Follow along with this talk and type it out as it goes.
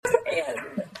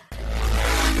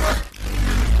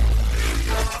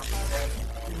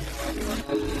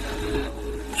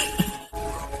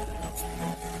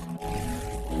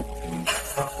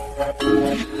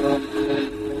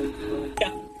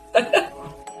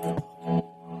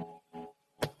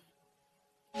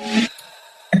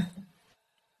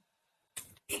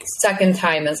Second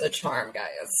time is a charm,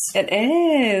 guys. It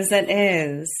is. It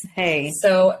is. Hey.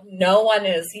 So no one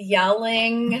is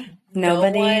yelling.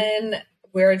 Nobody. No one.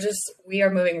 We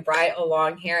are moving right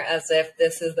along here as if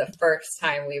this is the first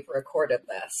time we've recorded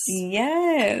this.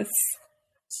 Yes.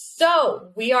 So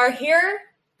we are here.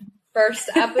 First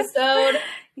episode.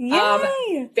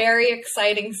 Yay. Very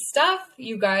exciting stuff.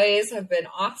 You guys have been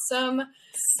awesome.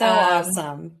 So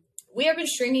awesome. We have been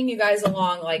stringing you guys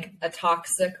along like a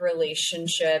toxic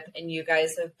relationship, and you guys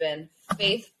have been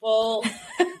faithful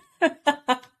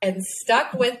and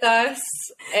stuck with us.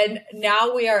 And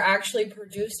now we are actually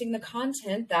producing the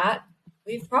content that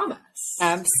we've promised.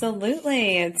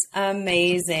 Absolutely. It's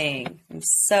amazing. I'm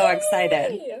so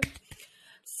excited.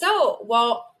 So,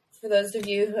 well, for those of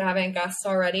you who haven't guessed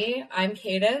already, I'm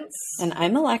Cadence. And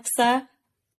I'm Alexa.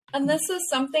 And this is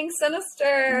Something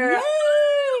Sinister. Yay!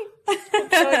 I'm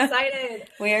so excited.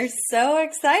 We are so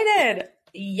excited.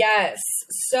 Yes.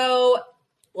 So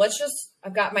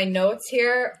I've got my notes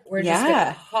here. We're just going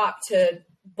to hop to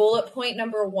bullet point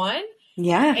number 1.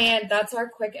 Yeah. And that's our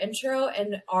quick intro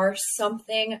and our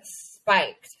something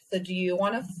spiked. So do you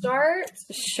want to start?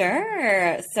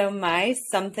 Sure. So my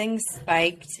something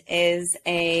spiked is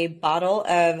a bottle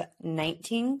of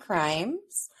 19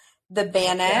 Crimes, The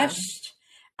Banished.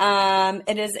 Yeah.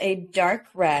 It is a dark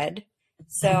red.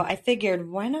 So I figured,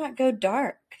 why not go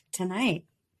dark tonight?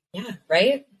 Yeah,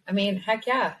 right? I mean, heck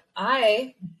yeah.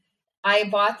 I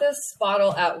bought this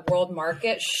bottle at World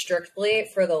Market strictly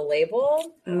for the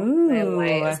label. Ooh. My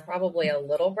light is probably a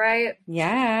little bright.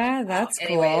 Yeah, that's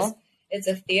anyways, cool. It's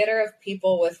a theater of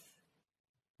people with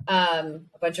a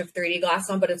bunch of 3D glass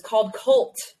on, but it's called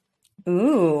Cult.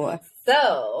 Ooh.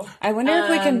 So I wonder if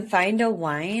we can find a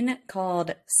wine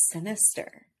called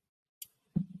Sinister.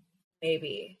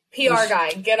 Maybe. PR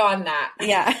guy, get on that.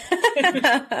 Yeah.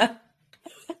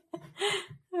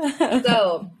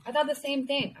 So I thought the same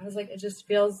thing. I was like, it just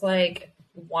feels like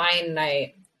wine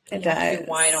night. It does. Do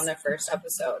wine on the first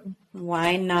episode.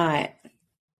 Why not?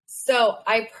 So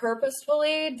I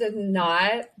purposefully did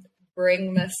not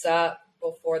bring this up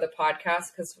before the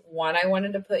podcast because 1, I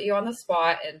wanted to put you on the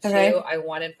spot, and 2, I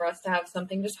wanted for us to have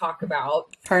something to talk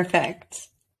about. Perfect.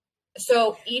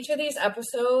 So each of these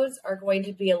episodes are going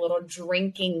to be a little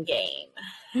drinking game.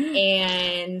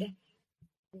 And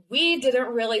we didn't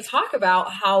really talk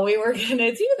about how we were going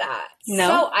to do that. No.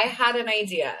 So I had an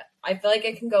idea. I feel like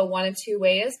it can go one of 2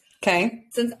 ways. Okay.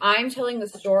 Since I'm telling the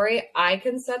story, I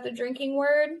can set the drinking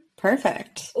word.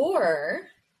 Perfect. Or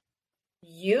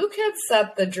you could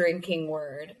set the drinking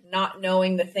word, not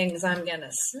knowing the things I'm going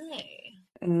to say.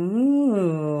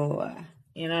 Ooh.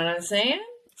 You know what I'm saying?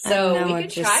 So we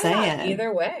could try that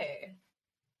either way.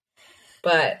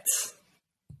 But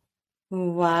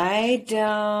why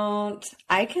don't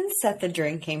I can set the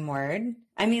drinking word?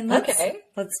 I mean,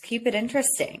 let's keep it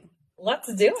interesting.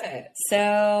 Let's do it.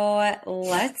 So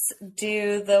let's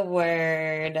do the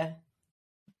word.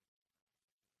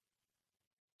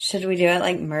 Should we do it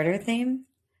like murder theme?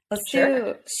 Let's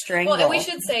do strangle. Well, and we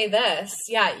should say this.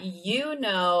 Yeah, you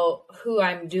know who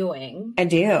I'm doing. I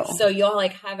do. So you'll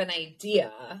like have an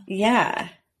idea. Yeah.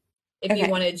 If you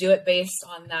want to do it based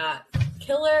on that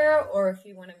killer or if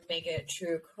you want to make it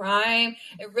true crime.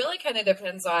 It really kind of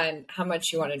depends on how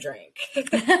much you want to drink.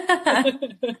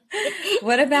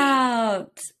 What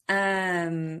about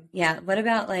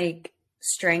like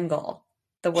strangle?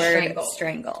 The word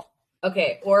strangle.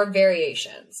 Okay, or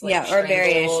variations. Like or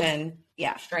variation.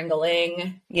 Yeah.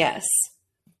 Strangling. Yes.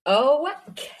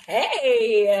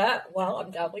 Okay. Well,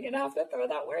 I'm definitely going to have to throw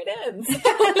that word in.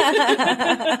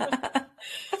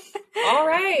 All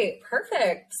right.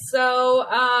 Perfect. So,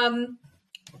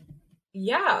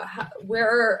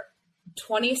 we're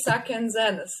 20 seconds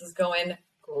in. This is going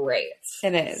great.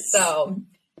 It is. So,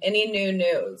 any new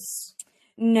news?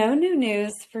 No new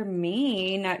news for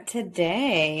me. Not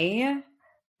today.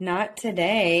 Not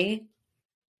today.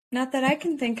 Not that I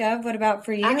can think of. What about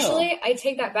for you? Actually, I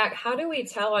take that back. How do we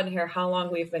tell on here how long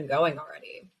we've been going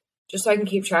already? Just so I can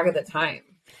keep track of the time.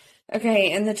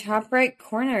 Okay, in the top right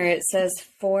corner, it says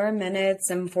 4 minutes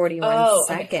and 41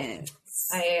 seconds.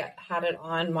 Okay. I had it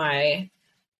on my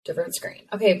different screen.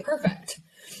 Okay, perfect.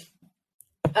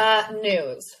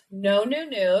 News. No new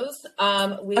news.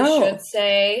 We should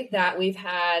say that we've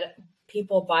had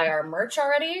people buy our merch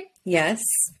already. Yes.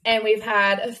 And we've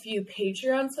had a few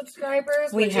Patreon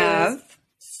subscribers. We have.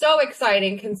 So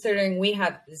exciting considering we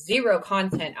have 0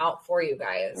 content out for you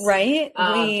guys. Right?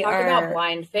 Talk about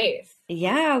blind faith.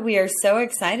 Yeah, we are so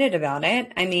excited about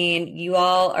it. I mean, you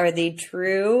all are the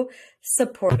true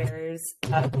supporters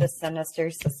of the Sinister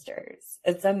Sisters.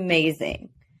 It's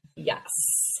amazing. Yes.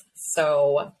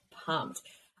 So pumped.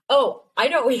 Oh, I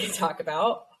know what we can talk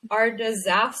about. Our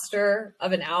disaster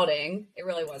of an outing. It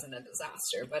really wasn't a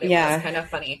disaster, but it was kind of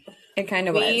funny. It kind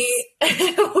of was.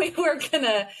 We were going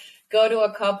to go to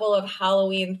a couple of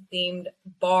Halloween themed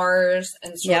bars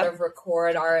and sort of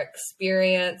record our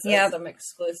experience of some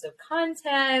exclusive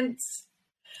content.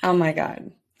 Oh my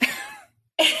God.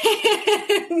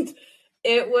 And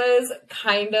it was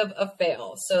kind of a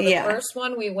fail. So the first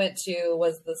one we went to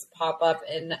was this pop-up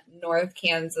in North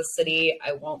Kansas City.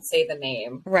 I won't say the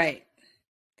name. Right.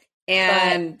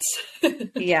 And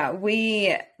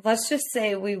let's just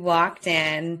say we walked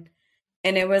in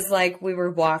and it was like we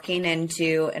were walking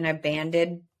into an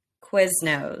abandoned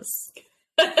Quiznos.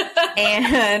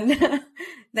 And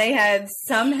they had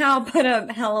somehow put up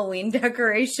Halloween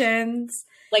decorations.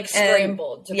 Like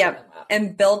scrambled to put them up.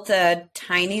 And built a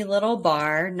tiny little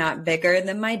bar, not bigger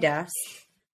than my desk.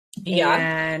 Yeah.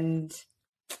 And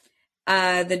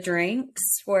the drinks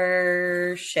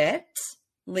were shit,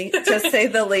 to say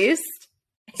the least.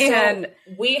 So and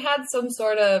we had some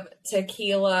sort of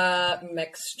tequila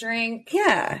mixed drink.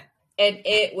 Yeah. And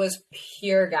it was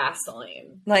pure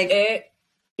gasoline. Like, it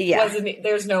wasn't,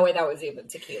 there's no way that was even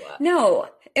tequila. No,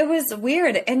 it was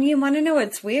weird. And you want to know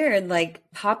what's weird? Like,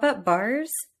 pop-up bars,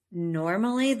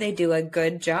 normally they do a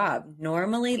good job.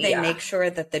 Normally they make sure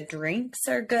that the drinks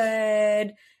are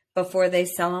good before they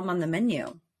sell them on the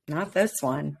menu. Not this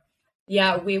one.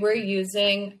 Yeah, we were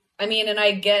using, and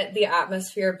I get the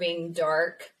atmosphere being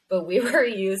dark, but we were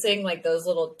using like those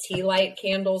little tea light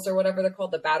candles or whatever they're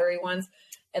called, the battery ones,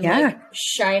 and like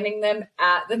shining them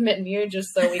at the menu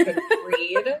just so we could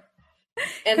read.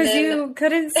 Because you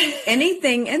couldn't see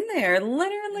anything in there.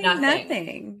 Literally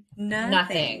nothing.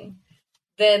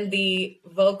 Then the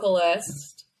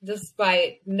vocalist,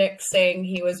 despite Nick saying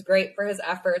he was great for his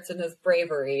efforts and his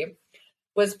bravery,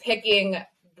 was picking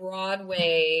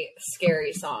Broadway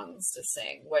scary songs to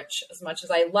sing, which, as much as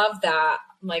I love that,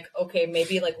 I'm like, okay,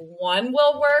 maybe like one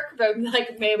will work, but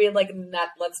like maybe like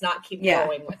let's not keep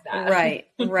going with that.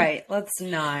 Right. Let's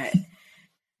not.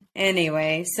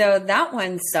 Anyway, so that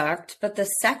one sucked, but the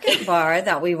second bar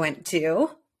that we went to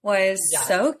was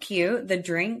so cute. The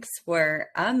drinks were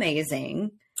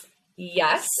amazing.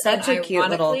 Yes. Such a cute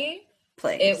little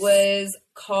place. It was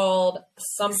called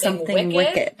Something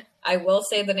Wicked. I will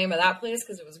say the name of that place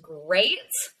because it was great.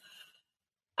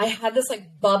 I had this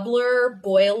like boiler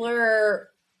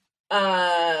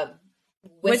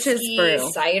whiskey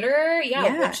cider.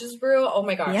 Witch's brew. Oh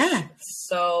my gosh. Yeah.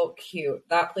 So cute.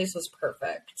 That place was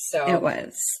perfect. So it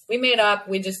was. We made up.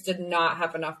 We just did not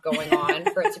have enough going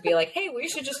on for it to be like, hey, we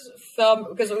should just film,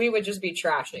 because we would just be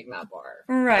trashing that bar.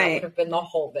 Right. That would have been the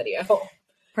whole video.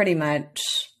 Pretty much.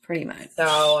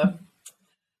 So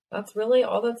that's really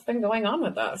all that's been going on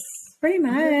with us. Pretty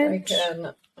much.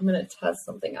 I'm going to test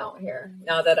something out here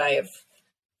now that I've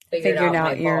figured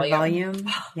out your volume.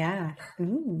 Yeah.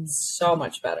 Ooh. So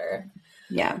much better.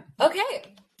 Yeah. Okay.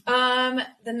 The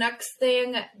next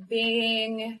thing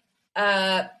being,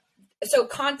 so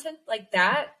content like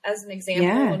that, as an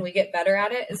example, when we get better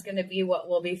at it, is going to be what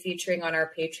we'll be featuring on our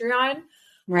Patreon.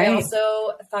 Right. I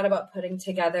also thought about putting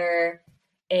together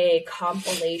a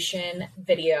compilation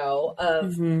video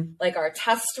of like our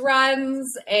test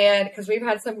runs, and because we've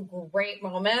had some great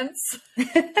moments.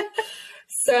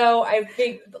 So I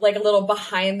think like a little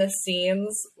behind the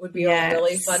scenes would be a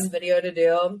really fun video to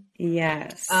do.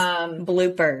 Yes.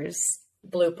 Bloopers.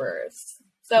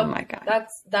 So oh my God.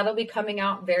 That'll be coming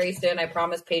out very soon. I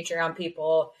promise Patreon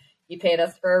people, you paid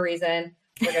us for a reason.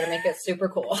 We're going to make it super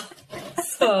cool.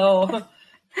 So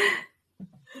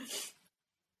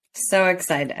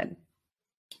excited.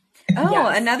 Oh,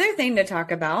 another thing to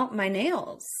talk about, my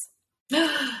nails. They're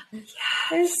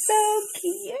so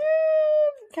cute.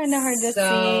 Kind of hard to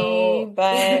see,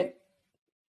 but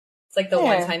it's like the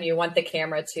one time you want the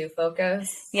camera to focus.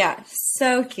 Yeah,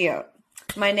 so cute.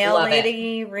 My nail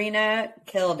lady, Rena,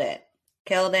 killed it.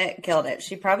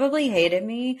 She probably hated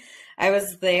me. I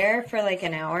was there for like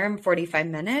an hour and 45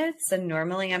 minutes, and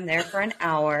normally I'm there for an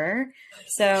hour.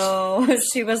 So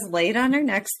she was late on her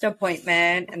next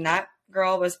appointment, and that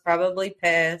girl was probably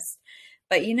pissed.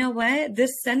 But you know what?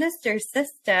 This sinister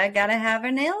sister got to have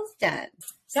her nails done.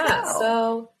 Yeah,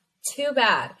 so too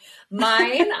bad.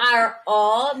 Mine are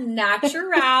all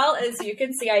natural. As you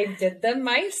can see, I did them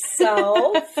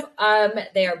myself.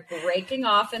 They are breaking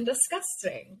off and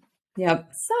disgusting.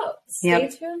 Yep. So stay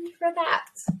tuned for that.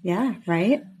 Yeah,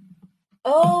 right?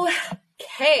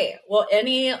 Okay. Well,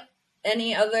 any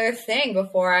other thing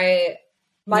before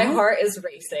my heart is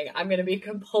racing. I'm going to be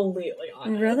completely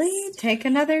honest. Really? Take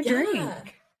another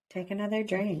drink. Take another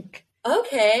drink.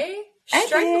 Okay.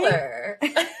 Strangler.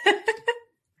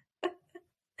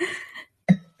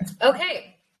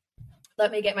 Okay.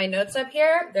 Let me get my notes up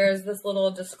here. There's this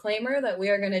little disclaimer that we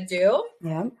are going to do.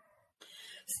 Yep.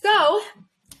 So,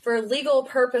 for legal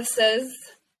purposes,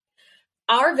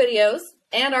 our videos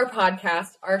and our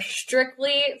podcast are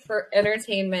strictly for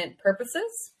entertainment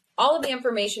purposes. All of the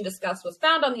information discussed was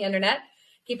found on the internet.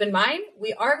 Keep in mind,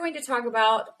 we are going to talk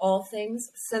about all things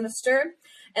sinister,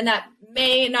 and that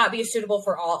may not be suitable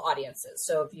for all audiences.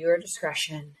 So, viewer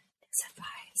discretion is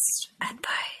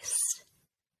advised.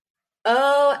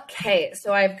 Okay,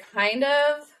 so I've kind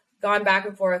of gone back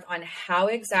and forth on how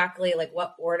exactly, like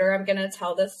what order I'm going to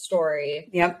tell this story.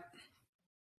 Yep.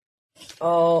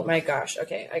 Oh my gosh.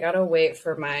 Okay, I got to wait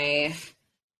for my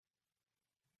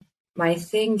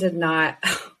thing did not.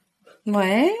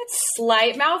 What?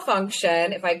 Slight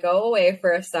malfunction. If I go away for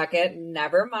a second,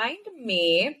 never mind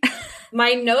me.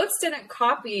 My notes didn't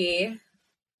copy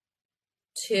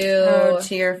to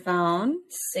your phone.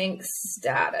 sync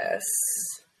status.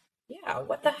 Yeah,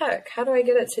 what the heck? How do I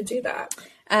get it to do that?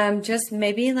 Just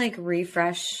maybe like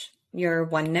refresh your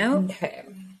OneNote. Okay.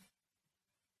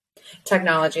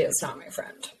 Technology is not my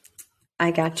friend.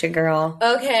 I got you, girl.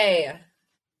 Okay.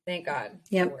 Thank God.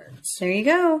 Yep. It worked. There you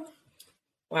go.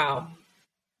 Wow.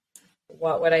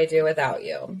 What would I do without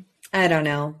you? I don't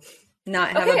know. Not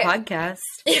have Okay. a podcast.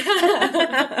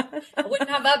 I wouldn't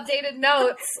have updated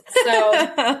notes.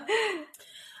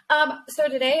 So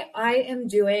today I am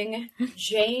doing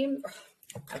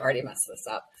I've already messed this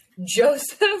up.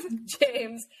 Joseph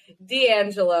James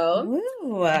DeAngelo,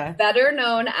 Ooh. better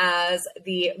known as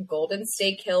the Golden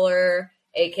State Killer,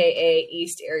 aka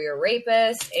East Area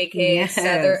Rapist, aka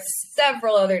Yes.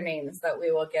 several other names that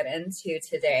we will get into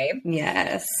today.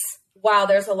 Yes. Wow,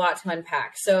 there's a lot to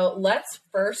unpack. So let's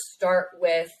first start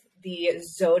with the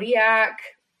zodiac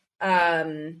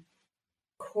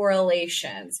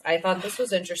correlations. I thought this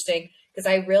was interesting because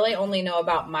I really only know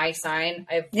about my sign.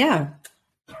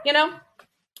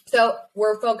 So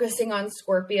we're focusing on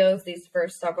Scorpios these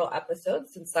first several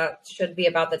episodes, since that should be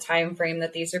about the time frame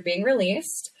that these are being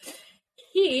released.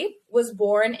 He was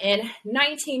born in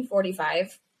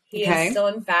 1945. He is still,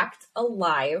 in fact,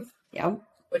 alive,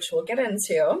 which we'll get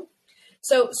into.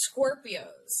 So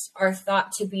Scorpios are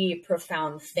thought to be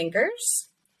profound thinkers,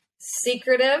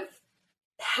 secretive,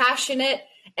 passionate,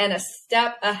 and a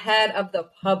step ahead of the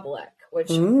public, which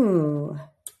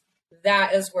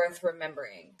that is worth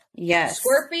remembering. Yes.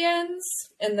 Scorpions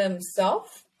in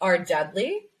themselves are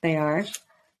deadly. They are.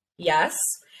 Yes.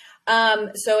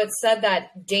 So it's said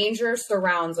that danger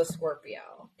surrounds a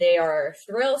Scorpio. They are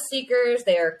thrill seekers.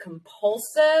 They are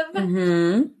compulsive.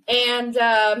 And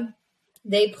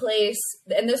they place,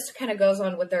 and this kind of goes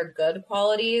on with their good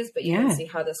qualities, but you can see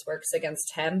how this works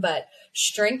against him. But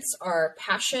strengths are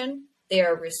passion. They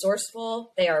are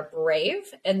resourceful, they are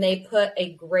brave, and they put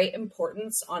a great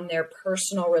importance on their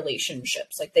personal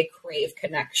relationships. Like they crave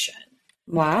connection.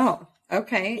 Wow.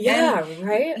 Okay. Yeah,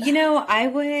 right? You know, I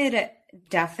would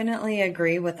definitely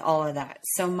agree with all of that.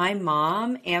 So my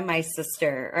mom and my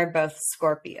sister are both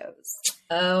Scorpios.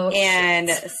 Oh, and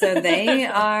so they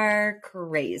are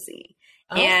crazy.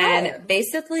 Okay. And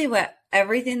basically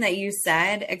everything that you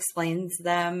said explains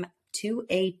them to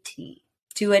a T.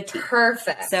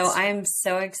 Perfect. So I'm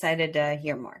so excited to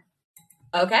hear more.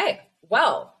 Okay.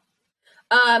 Well,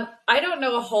 I don't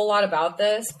know a whole lot about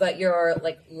this, but your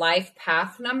like life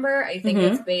path number, I think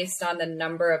it's based on the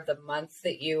number of the month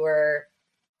that you were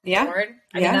born.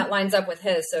 I mean, that lines up with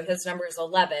his. So his number is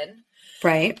 11.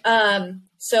 Right.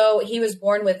 So he was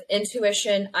born with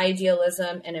intuition,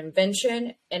 idealism, and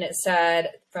invention. And it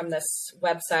said from this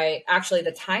website, actually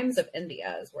the Times of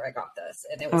India is where I got this.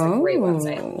 And it was a great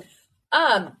website.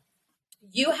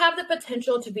 You have the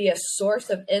potential to be a source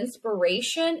of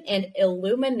inspiration and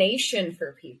illumination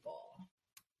for people.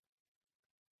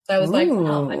 So I was like,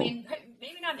 well, I mean,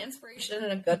 maybe not inspiration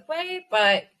in a good way,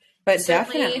 but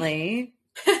definitely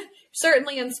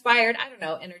certainly inspired, I don't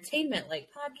know, entertainment like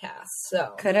podcasts.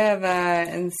 So could have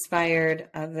inspired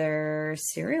other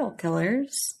serial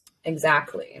killers.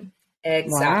 Exactly.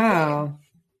 Wow.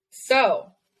 So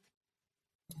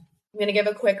I'm going to give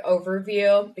a quick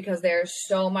overview because there's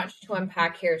so much to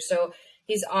unpack here. So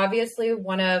he's obviously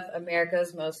one of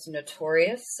America's most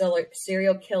notorious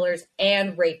serial killers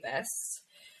and rapists.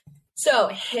 So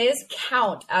his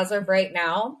count as of right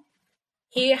now,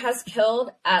 he has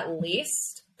killed at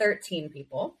least 13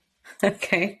 people.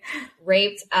 Okay.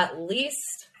 Raped at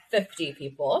least 50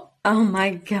 people. Oh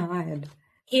my God.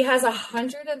 He has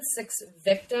 106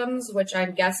 victims, which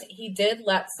I'm guessing he did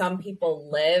let some people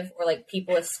live or like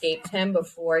people escaped him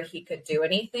before he could do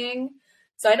anything.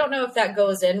 So I don't know if that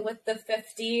goes in with the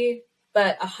 50,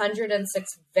 but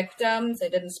 106 victims. They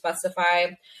didn't specify.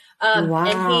 And he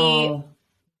Wow.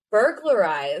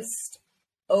 burglarized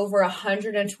over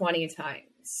 120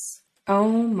 times.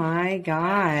 Oh my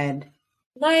God.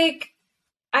 Like,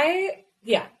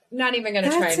 not even going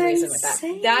to try That's and reason with that.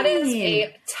 insane. That is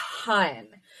a ton.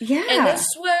 Yeah. And this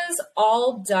was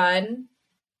all done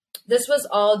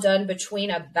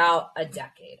between about a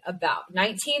decade, about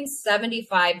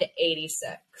 1975 to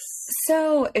 86.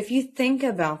 So if you think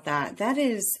about that, that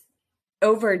is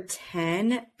over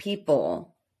 10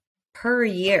 people per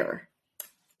year.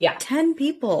 Yeah. 10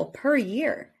 people per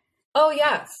year. Oh,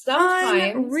 yeah.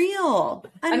 Sometimes. Unreal.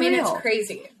 I mean, it's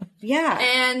crazy. Yeah.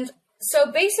 And so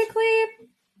basically,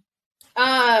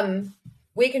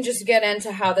 we can just get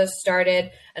into how this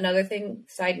started. Another thing,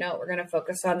 side note, we're going to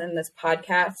focus on in this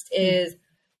podcast is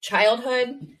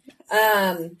childhood.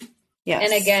 Yes.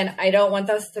 And again, I don't want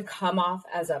this to come off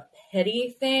as a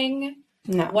pity thing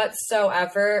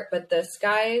whatsoever, but this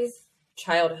guy's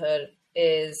childhood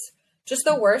is just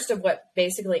the worst of what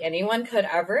basically anyone could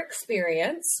ever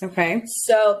experience. Okay.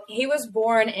 So he was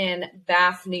born in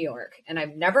Bath, New York, and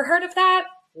I've never heard of that.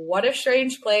 What a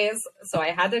strange place. So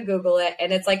I had to Google it,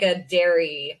 and it's like a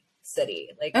dairy city.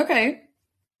 Like, okay.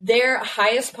 Their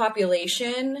highest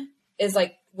population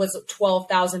was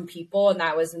 12,000 people, and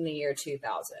that was in the year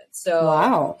 2000. So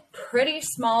wow. Pretty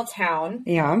small town.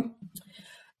 Yeah.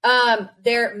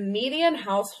 Their median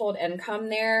household income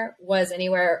there was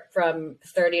anywhere from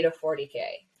 30 to 40K.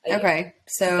 Okay.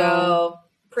 So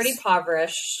pretty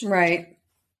impoverished. Right.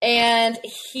 And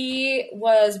he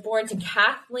was born to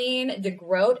Kathleen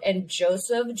DeGroat and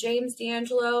Joseph James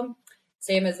D'Angelo,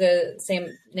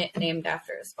 named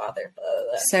after his father.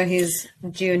 So he's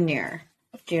junior.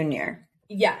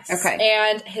 Yes. Okay.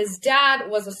 And his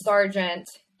dad was a sergeant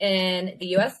in the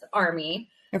U.S. Army.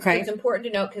 Okay. It's important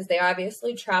to note because they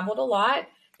obviously traveled a lot.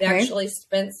 They actually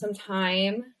spent some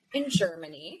time in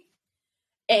Germany.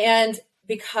 And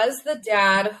because the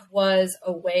dad was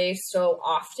away so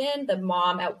often, the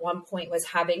mom at one point was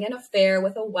having an affair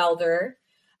with a welder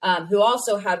who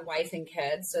also had wife and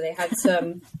kids. So they had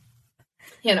some,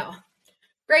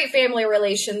 great family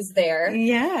relations there.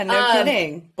 Yeah, no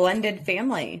kidding. Blended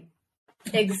family.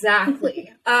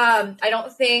 Exactly. I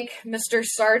don't think Mr.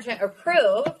 Sargent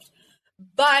approved,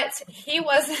 but he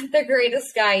wasn't the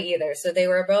greatest guy either. So they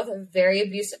were both very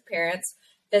abusive parents,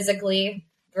 physically,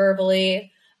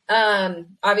 verbally.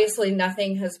 Obviously,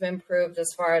 nothing has been proved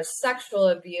as far as sexual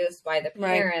abuse by the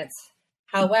parents.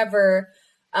 Right. However,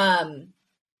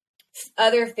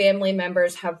 other family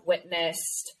members have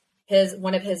witnessed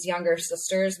one of his younger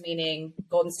sisters, meaning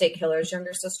Golden State Killer's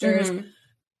younger sisters,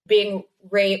 being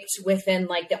raped within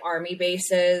the army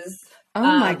bases. Oh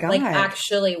my God.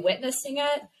 Actually witnessing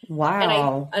it. Wow. And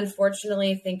I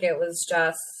unfortunately think it was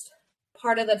just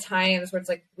part of the times where it's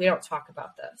we don't talk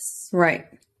about this. Right.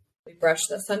 We brush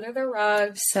this under the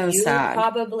rug. So sad. You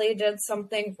probably did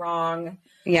something wrong.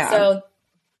 Yeah. So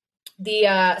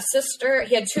the sister,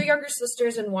 he had two younger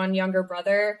sisters and one younger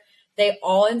brother. They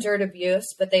all endured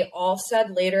abuse, but they all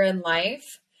said later in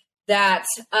life that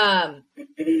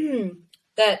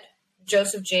that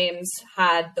Joseph James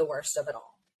had the worst of it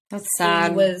all. That's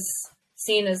sad. He was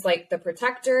seen as the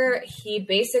protector. He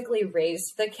basically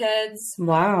raised the kids.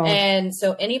 Wow. And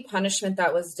so any punishment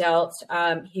that was dealt,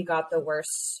 he got the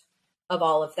worst of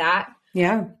all of that.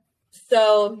 Yeah.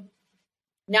 So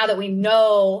now that we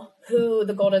know who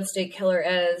the Golden State Killer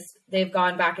is, they've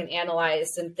gone back and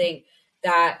analyzed and think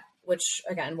that, which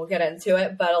again, we'll get into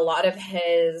it, but a lot of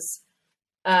his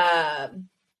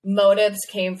motives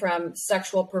came from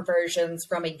sexual perversions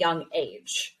from a young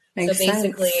age. Makes so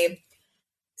basically, sense.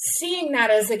 Seeing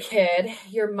that as a kid,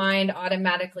 your mind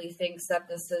automatically thinks that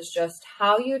this is just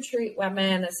how you treat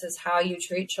women. This is how you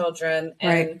treat children.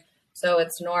 And so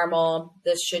it's normal.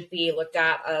 This should be looked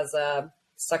at as a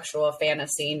sexual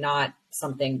fantasy, not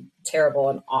something terrible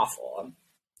and awful.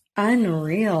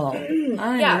 Unreal.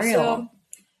 Yeah, so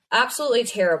absolutely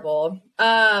terrible.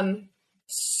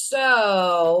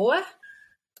 So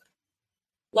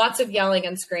lots of yelling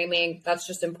and screaming. That's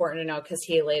just important to know because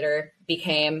he later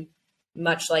became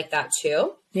much like that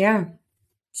too. Yeah.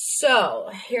 So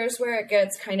here's where it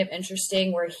gets kind of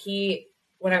interesting, where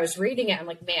when I was reading it, I'm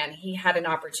like, man, he had an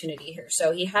opportunity here.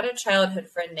 So he had a childhood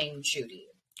friend named Judy.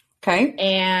 Okay.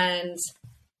 And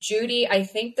Judy, I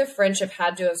think the friendship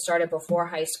had to have started before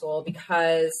high school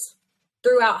because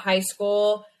throughout high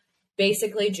school,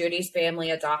 basically Judy's family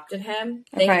adopted him.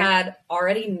 They had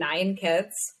already 9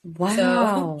 kids. Wow.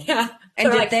 So, yeah.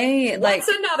 And did they what's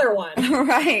another one?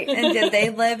 Right. And did they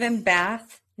live in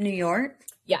Bath, New York?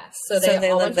 Yes. So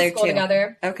they all went to school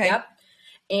together. Okay. Yep.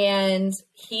 And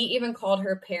he even called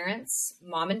her parents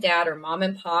mom and dad or mom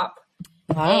and pop.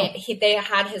 Wow. And they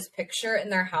had his picture in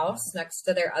their house next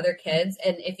to their other kids.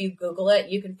 And if you Google it,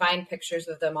 you can find pictures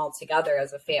of them all together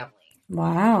as a family.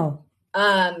 Wow.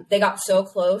 They got so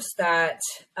close that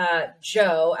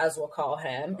Joe, as we'll call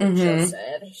him, or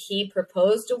Joseph, he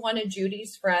proposed to one of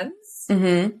Judy's friends,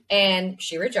 and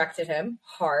she rejected him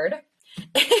hard.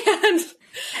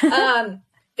 And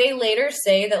they later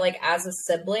say that, like, as a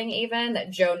sibling, even,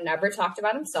 that Joe never talked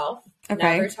about himself,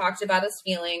 never talked about his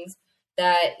feelings,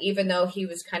 that even though he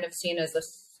was kind of seen as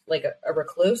a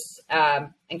recluse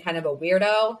and kind of a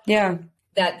weirdo,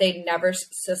 that they never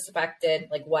suspected,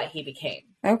 like, what he became.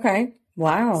 Okay.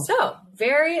 Wow. So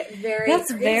very, very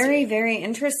That's crazy. very, very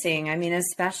interesting. I mean,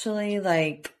 especially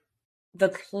like the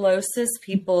closest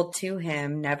people to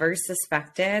him never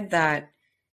suspected that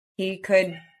he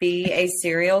could be a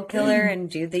serial killer and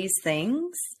do these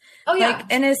things. Oh, yeah. Like,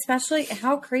 and especially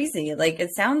how crazy. Like,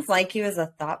 it sounds like he was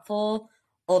a thoughtful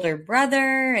older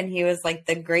brother and he was like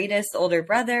the greatest older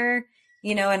brother,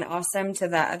 you know, and awesome to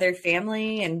the other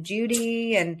family and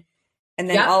Judy. And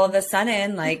then all of a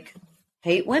sudden, like,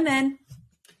 hate women.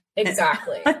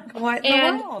 Exactly. What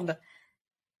in the world?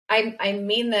 I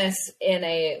mean this in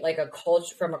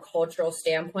from a cultural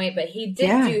standpoint, but he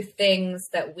did do things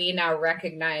that we now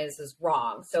recognize as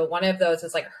wrong. So one of those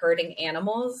is like hurting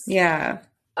animals. Yeah.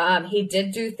 He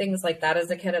did do things like that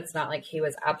as a kid. It's not like he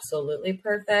was absolutely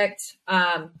perfect.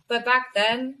 But back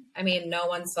then, I mean, no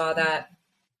one saw that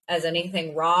as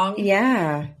anything wrong.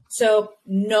 Yeah. So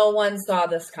no one saw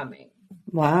this coming.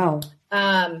 Wow.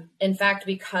 In fact,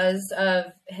 because of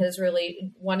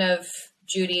one of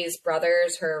Judy's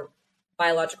brothers, her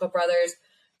biological brothers,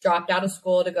 dropped out of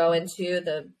school to go into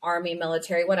the army,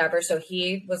 military, whatever. So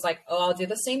he was like, oh, I'll do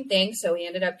the same thing. So he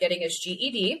ended up getting his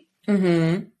GED,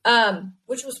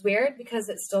 which was weird because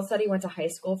it still said he went to high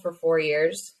school for 4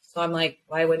 years. So I'm like,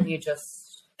 why wouldn't you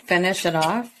just finish it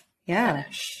off? Yeah.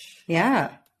 Finish?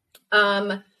 Yeah.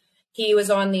 He was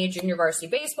on the junior varsity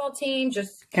baseball team,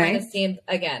 just kind of seemed,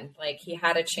 again, like he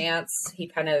had a chance. He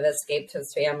kind of escaped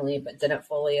his family, but didn't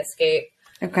fully escape.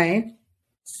 Okay.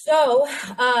 So,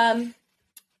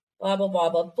 blah, blah, blah,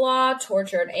 blah, blah,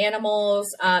 tortured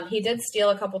animals. He did steal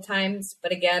a couple times,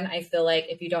 but again, I feel like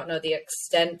if you don't know the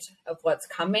extent of what's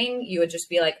coming, you would just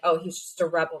be like, oh, he's just a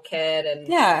rebel kid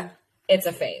and it's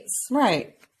a phase.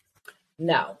 Right.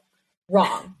 No.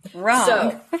 Wrong.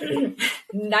 So,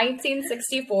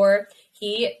 1964,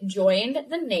 he joined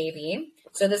the Navy.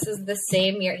 So this is the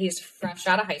same year. He's fresh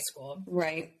out of high school.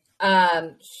 Right.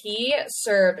 He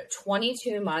served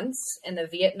 22 months in the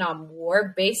Vietnam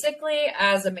War, basically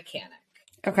as a mechanic.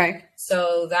 Okay.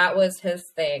 So that was his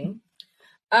thing.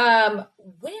 When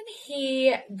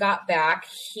he got back,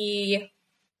 he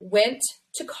went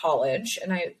to college,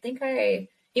 and I think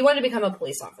he wanted to become a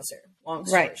police officer. Long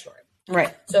story short.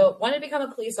 Right. So wanted to become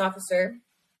a police officer.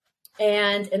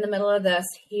 And in the middle of this,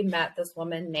 he met this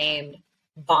woman named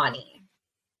Bonnie.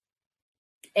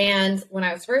 And when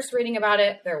I was first reading about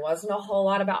it, there wasn't a whole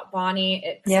lot about Bonnie,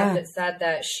 except it said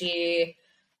that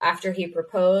after he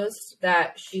proposed,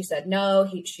 that she said no.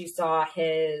 She saw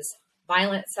his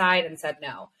violent side and said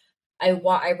no. I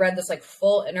read this like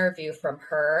full interview from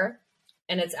her,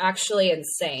 and it's actually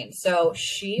insane. So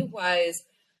she was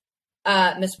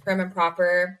Miss Prim and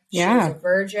Proper. She was a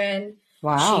virgin.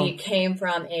 Wow. She came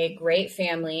from a great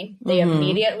family. They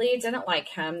immediately didn't like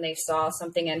him. They saw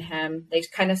something in him. They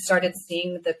kind of started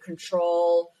seeing the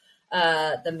control,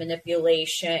 the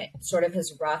manipulation, sort of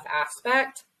his rough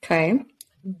aspect. Okay.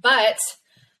 But,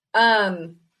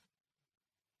 oh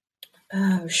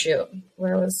shoot,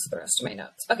 where was the rest of my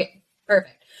notes? Okay,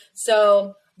 perfect.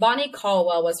 So Bonnie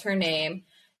Caldwell was her name.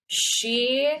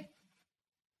 She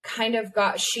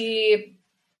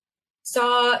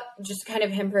saw just kind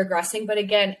of him progressing, but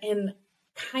again, in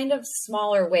kind of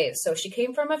smaller ways. So she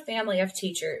came from a family of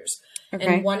teachers.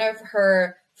 Okay. And one of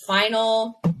her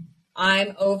final,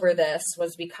 I'm over this,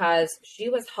 was because she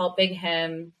was helping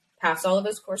him pass all of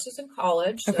his courses in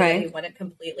college so that he wouldn't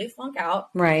completely flunk out.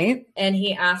 Right. And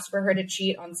he asked for her to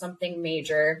cheat on something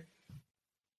major.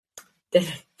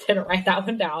 Didn't write that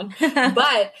one down.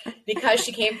 But because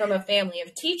she came from a family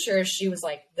of teachers, she was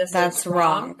like, that's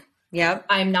wrong. Yep.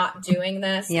 I'm not doing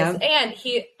this. Yep. And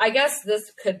I guess this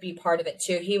could be part of it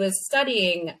too. He was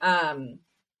studying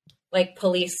like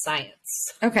police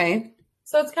science. Okay.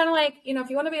 So it's kind of like, if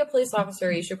you want to be a police officer,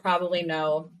 you should probably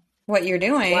know what you're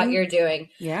doing.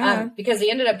 Yeah. Because he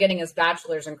ended up getting his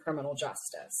bachelor's in criminal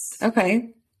justice. Okay.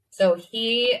 So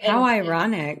how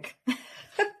ironic.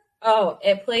 Oh,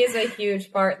 it plays a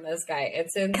huge part in this guy.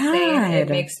 It's insane. God. It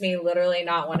makes me literally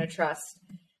not want to trust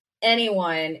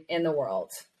anyone in the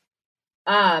world.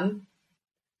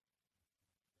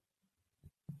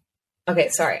 Okay,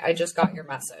 sorry. I just got your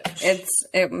message.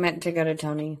 It meant to go to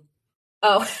Tony.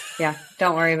 Oh. Yeah,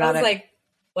 don't worry I about was it. like,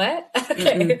 what?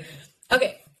 Okay.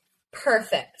 Okay.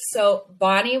 Perfect. So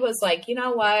Bonnie was like, you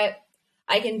know what?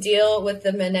 I can deal with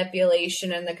the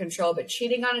manipulation and the control, but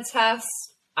cheating on a test,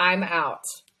 I'm out.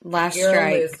 Last You're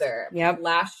strike. a loser. Yep.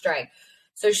 Last strike.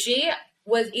 So she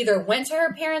was either went to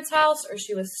her parents' house or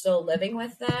she was still living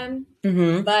with them,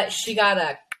 but she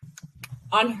got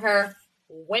on her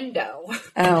window,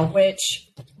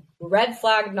 which red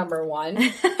flag number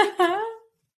one.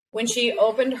 When she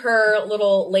opened her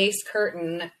little lace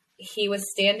curtain, he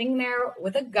was standing there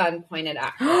with a gun pointed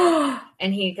at her.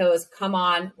 And he goes, come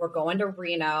on, we're going to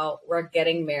Reno. We're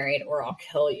getting married or I'll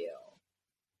kill you.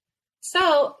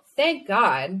 So thank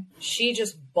God she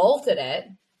just bolted it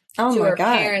to her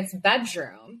parents'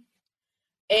 bedroom.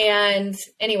 And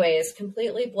anyways,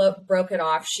 completely broke it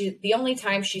off. The only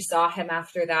time she saw him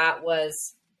after that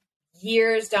was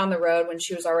years down the road when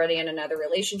she was already in another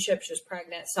relationship. She was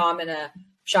pregnant, saw him in a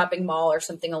shopping mall or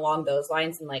something along those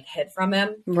lines and like hid from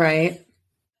him. Right.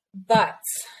 But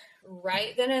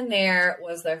right then and there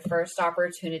was their first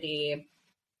opportunity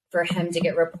for him to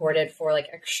get reported for like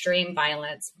extreme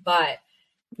violence. But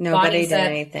nobody did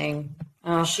anything.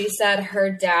 Oh. She said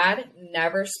her dad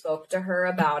never spoke to her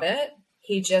about it.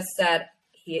 He just said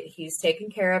he's taken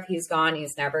care of. He's gone.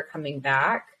 He's never coming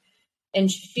back. And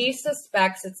she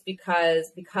suspects it's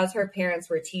because her parents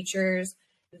were teachers.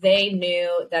 They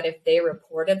knew that if they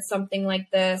reported something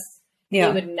like this, he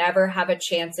would never have a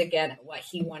chance again at what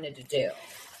he wanted to do.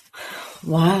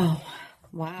 Wow.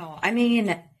 I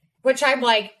mean, which I'm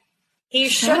like, he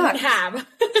shouldn't have.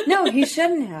 No, he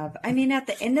shouldn't have. I mean, at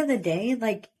the end of the day,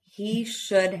 like, he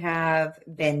should have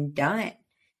been done.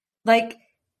 Like,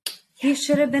 he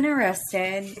should have been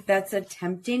arrested. That's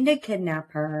attempting to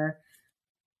kidnap her.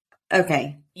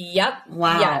 Okay. Yep.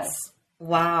 Wow. Yes.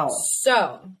 Wow.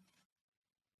 So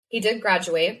he did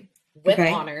graduate with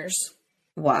honors.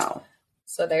 Wow.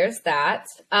 So there's that.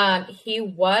 He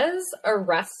was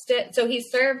arrested. So he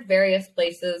served various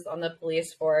places on the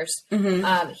police force.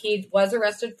 He was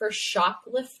arrested for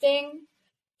shoplifting.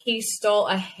 He stole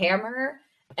a hammer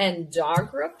and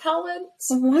dog repellent.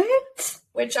 What?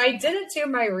 Which I didn't do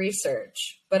my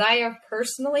research, but I have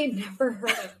personally never heard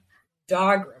of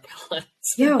dog repellent.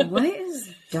 Yeah, what is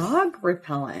dog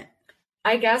repellent?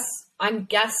 I'm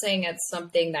guessing it's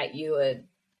something that you would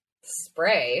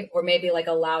spray or maybe like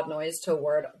a loud noise to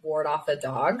ward off a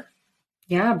dog.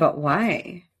 Yeah, but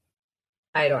why?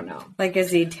 I don't know. Like,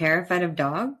 is he terrified of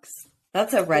dogs?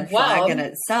 That's a red flag in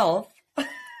itself.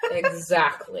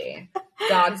 Exactly.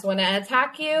 Dogs want to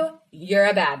attack you, you're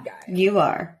a bad guy. You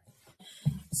are.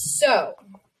 So,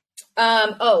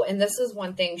 and this is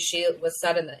one thing she was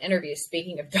said in the interview,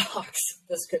 speaking of dogs,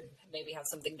 this could maybe have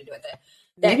something to do with it.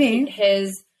 That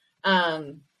his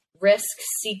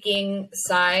risk-seeking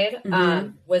side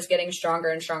was getting stronger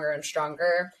and stronger and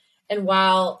stronger. And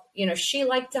while, she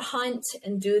liked to hunt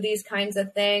and do these kinds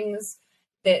of things,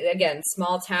 that, again,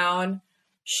 small town,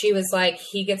 she was like,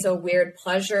 he gets a weird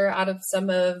pleasure out of some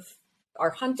of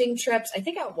our hunting trips. I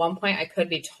think at one point, I could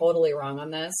be totally wrong on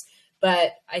this,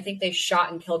 but I think they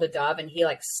shot and killed a dove and he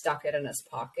like stuck it in his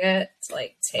pocket to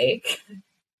like take.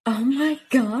 Oh my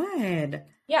God.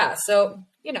 Yeah. So,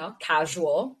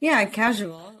 casual. Yeah,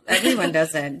 casual. Everyone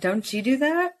does it. Don't you do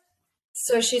that?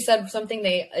 So she said something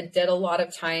they did a lot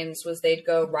of times was they'd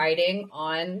go riding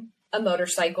on a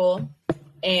motorcycle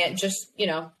and just,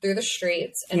 through the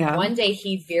streets. And one day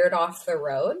he veered off the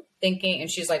road thinking, and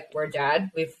she's like, we're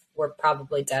dead. We're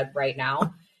probably dead right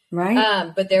now.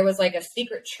 Right. But there was like a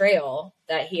secret trail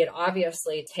that he had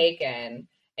obviously taken.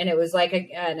 And it was like,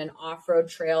 again, an off-road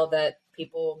trail that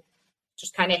people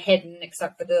just kind of hidden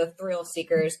except for the thrill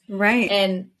seekers. Right.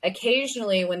 And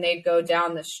occasionally when they'd go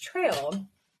down this trail,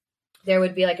 there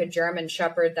would be like a German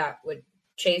Shepherd that would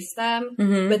chase them,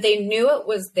 but they knew it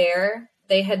was there.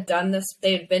 They had done this.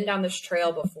 They had been down this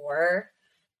trail before.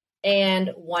 And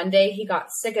one day he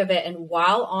got sick of it. And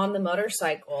while on the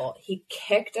motorcycle, he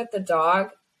kicked at the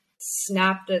dog,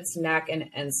 snapped its neck,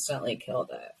 and instantly killed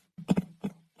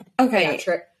it. Okay.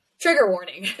 Yeah, trigger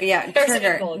warning. Yeah.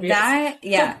 Trigger.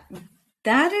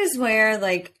 That is where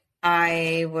like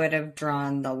I would have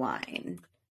drawn the line.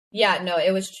 Yeah, no,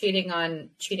 it was cheating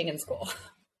in school.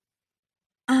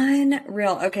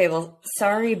 Unreal. Okay, well,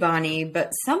 sorry, Bonnie,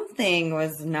 but something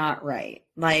was not right.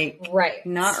 Like,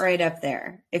 not right up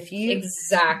there. If you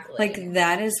exactly like,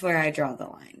 that is where I draw the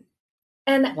line.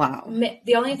 And wow,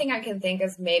 the only thing I can think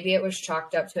is maybe it was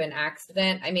chalked up to an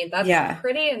accident. I mean, that's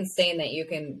pretty insane that you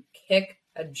can kick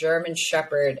a German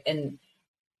Shepherd and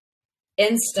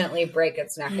instantly break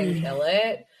its neck and kill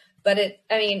it. But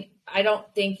I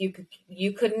don't think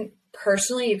you couldn't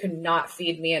personally, you could not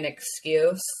feed me an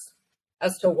excuse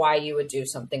as to why you would do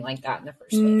something like that in the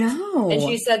first place. No. And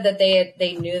she said that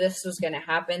they knew this was going to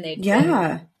happen. They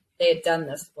had done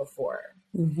this before.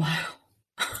 Wow.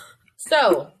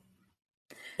 So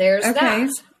there's that.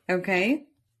 Okay.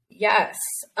 Yes.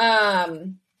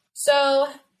 So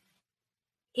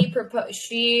he proposed,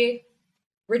 she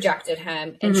rejected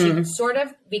him, and she sort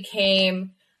of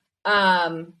became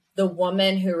the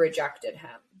woman who rejected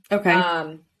him.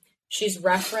 Okay. She's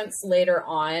referenced later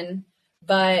on,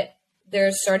 but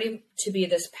there's starting to be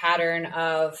this pattern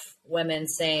of women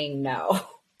saying no.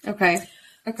 Okay.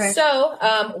 So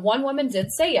one woman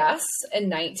did say yes in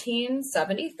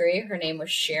 1973. Her name was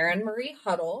Sharon Marie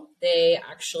Huddle. They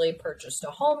actually purchased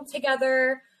a home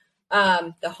together,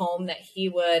 the home that he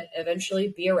would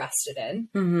eventually be arrested in.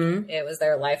 Mm-hmm. It was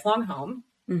their lifelong home.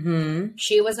 Mm-hmm.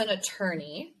 She was an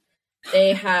attorney.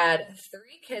 They had 3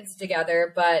 kids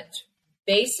together, but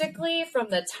basically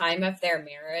from the time of their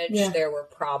marriage, there were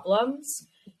problems.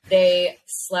 They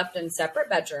slept in separate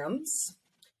bedrooms,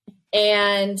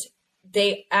 and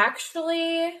they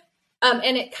actually,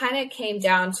 and it kind of came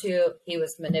down to, he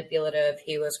was manipulative,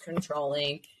 he was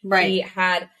controlling. Right. He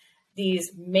had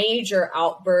these major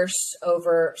outbursts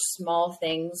over small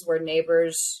things where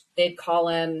neighbors, they'd call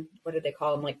him, what did they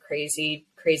call him? Like crazy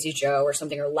Joe or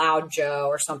something, or loud Joe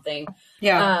or something.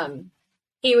 Yeah.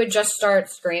 He would just start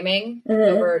screaming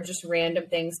over just random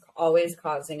things, always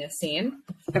causing a scene.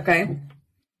 Okay.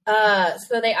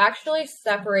 So they actually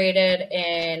separated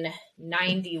in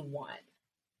 91.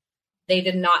 They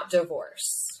did not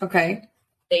divorce. Okay.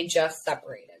 They just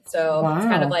separated. So it's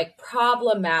kind of like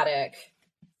problematic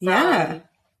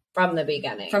from the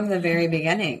beginning. From the very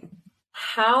beginning.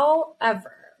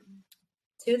 However,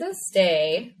 to this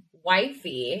day,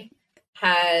 wifey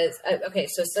has,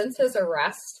 so since his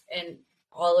arrest and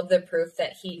all of the proof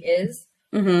that he is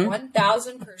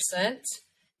 1000%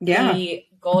 the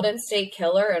Golden State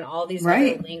Killer and all these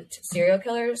other linked serial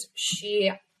killers,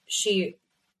 she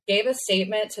gave a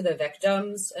statement to the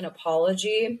victims, an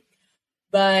apology,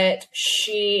 but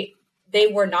they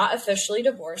were not officially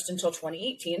divorced until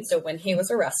 2018. So when he was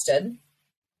arrested,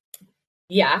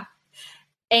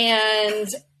 and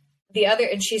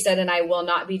and she said, and I will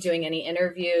not be doing any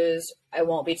interviews. I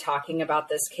won't be talking about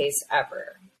this case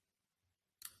ever.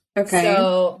 Okay.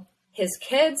 So his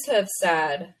kids have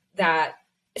said that,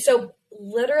 so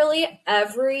literally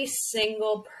every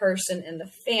single person in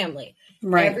the family,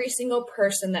 every single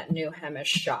person that knew him is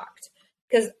shocked.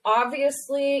 Because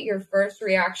obviously your first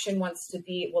reaction wants to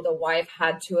be, well, the wife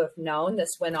had to have known.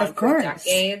 This went on for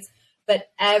decades. But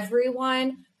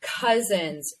everyone,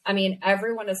 cousins, I mean,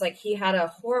 everyone is like, he had a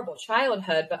horrible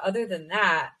childhood. But other than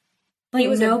that, he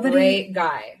was a great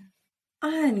guy.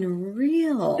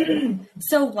 Unreal.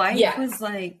 So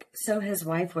his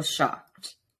wife was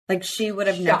shocked. Like she would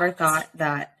have never thought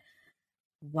that.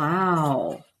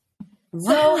 Wow.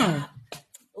 So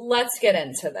let's get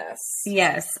into this.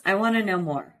 Yes, I want to know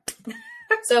more.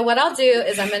 So what I'll do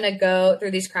is I'm going to go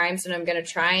through these crimes and I'm going to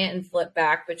try and flip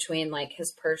back between like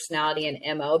his personality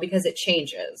and MO because it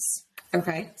changes.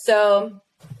 Okay. So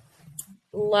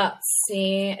let's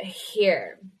see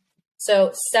here.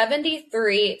 So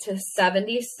 73 to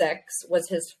 76 was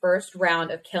his first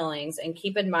round of killings. And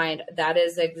keep in mind, that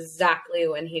is exactly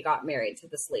when he got married to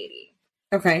this lady.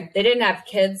 Okay. They didn't have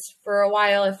kids for a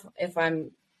while, if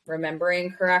I'm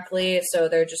remembering correctly. So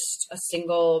they're just a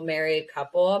single married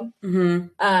couple. Mm-hmm.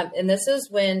 And this is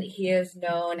when he is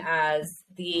known as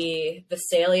the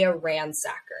Visalia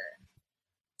Ransacker.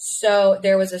 So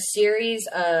there was a series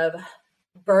of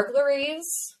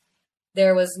burglaries.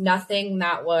 There was nothing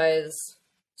that was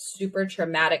super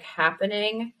traumatic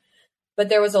happening, but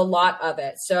there was a lot of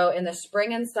it. So in the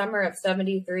spring and summer of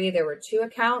 73, there were 2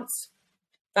 accounts.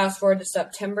 Fast forward to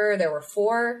September, there were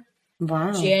 4.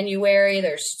 Wow. January,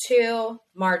 there's 2.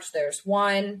 March, there's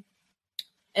 1.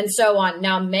 And so on.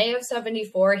 Now, May of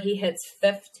 74, he hits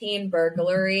 15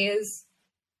 burglaries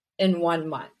in 1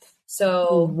 month.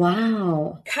 So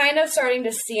wow, kind of starting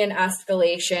to see an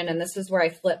escalation. And this is where I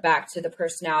flip back to the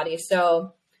personality.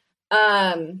 So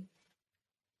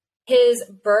his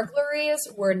burglaries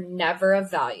were never of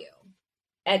value.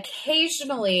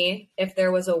 Occasionally, if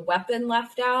there was a weapon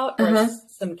left out or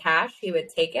some cash, he would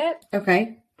take it.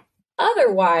 Okay.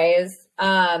 Otherwise,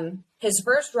 his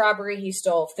first robbery, he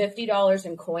stole $50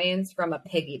 in coins from a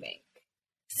piggy bank.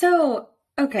 So,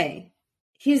 okay.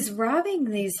 He's robbing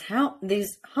these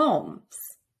homes,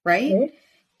 right? Mm-hmm.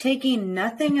 Taking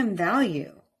nothing in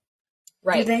value.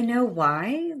 Right. Do they know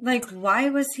why? Like, why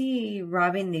was he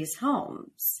robbing these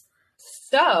homes?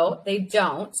 So, they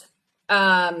don't.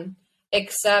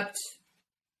 except,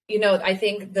 I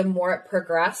think the more it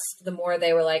progressed, the more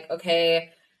they were like,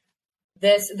 okay,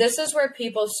 this is where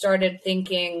people started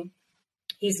thinking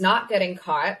he's not getting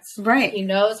caught. Right. He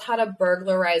knows how to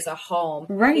burglarize a home.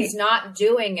 Right. He's not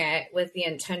doing it with the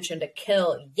intention to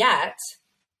kill yet.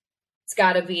 It's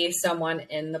got to be someone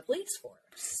in the police force.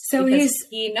 So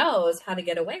he knows how to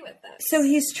get away with this. So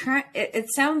he's trying, it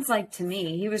sounds like to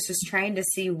me, he was just trying to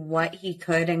see what he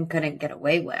could and couldn't get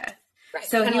away with. Right.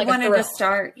 So he wanted to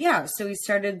start, so he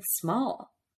started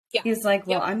small. Yeah. He's like,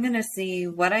 well, I'm going to see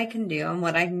what I can do and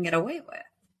what I can get away with.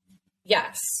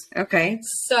 Yes. Okay.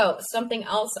 So something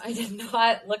else I did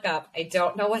not look up. I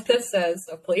don't know what this is,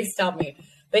 so please tell me.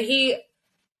 But he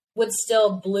would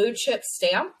steal blue chip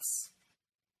stamps.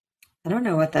 I don't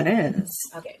know what that is.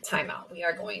 Okay, time out. We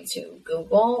are going to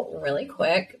Google really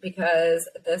quick because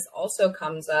this also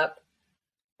comes up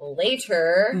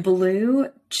later. Blue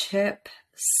chip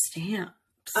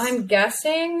stamps. I'm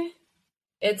guessing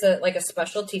it's like a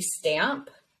specialty stamp.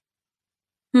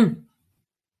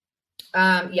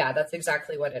 Yeah, that's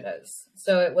exactly what it is.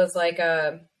 So it was like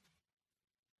a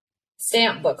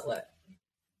stamp booklet.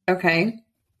 Okay.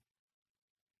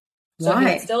 So Why? he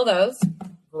would steal those.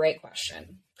 Great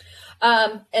question.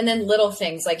 And then little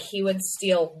things like he would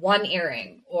steal one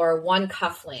earring or one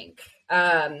cufflink.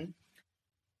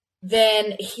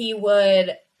 Then he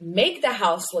would make the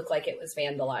house look like it was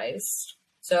vandalized.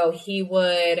 So he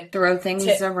would throw things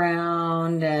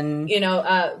around and,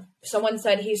 someone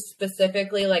said he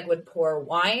specifically would pour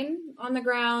wine on the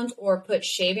ground or put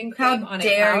shaving cream on a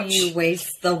couch. How dare you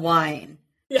waste the wine?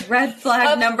 Yeah. Red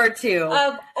flag number 2.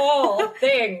 Of all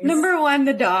things. Number 1,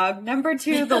 the dog. Number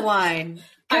 2, the wine.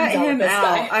 Cut him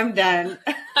out. I'm done.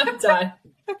 I'm done.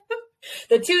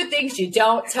 The 2 things you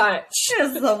don't touch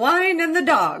is the wine and the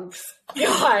dogs.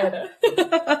 God.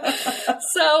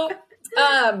 So,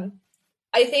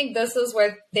 I think this is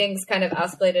where things kind of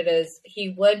escalated is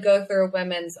he would go through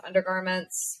women's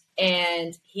undergarments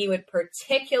and he would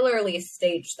particularly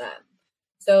stage them.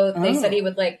 So they said he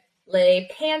would lay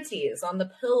panties on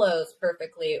the pillows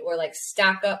perfectly or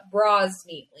stack up bras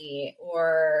neatly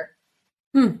or...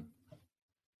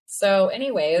 So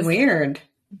anyways. Weird.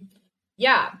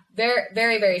 Yeah. Very,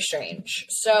 very, very strange.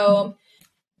 So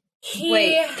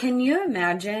Wait, can you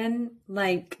imagine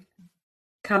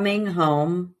coming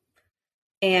home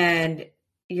and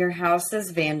your house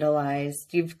is vandalized,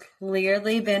 you've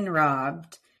clearly been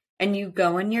robbed, and you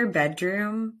go in your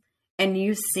bedroom and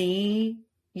you see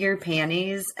your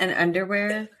panties and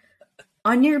underwear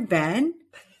on your bed,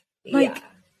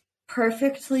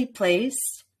 perfectly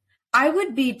placed? I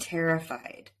would be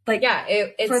terrified.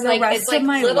 It's for the rest of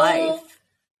my life.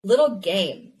 Little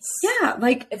games. Yeah,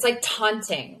 it's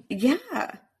taunting.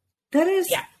 Yeah, that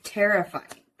is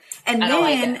terrifying. And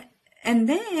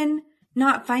then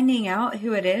not finding out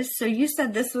who it is. So you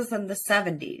said this was in the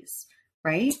 70s,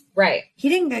 right? Right. He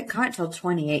didn't get caught till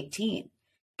 2018.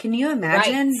 Can you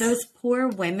imagine those poor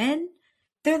women?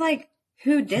 They're like,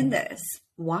 who did this?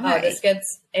 Why? Oh,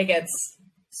 it gets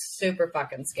super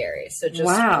fucking scary. So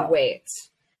just wait.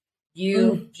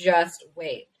 You just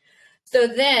wait. So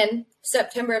then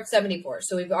September of 74.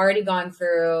 So we've already gone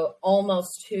through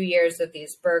almost 2 years of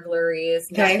these burglaries,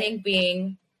 nothing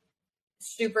being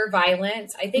super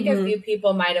violent. I think a few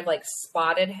people might have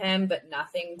spotted him, but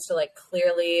nothing to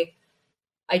clearly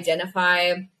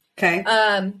identify. Okay.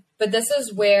 But this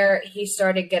is where he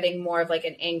started getting more of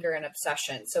an anger and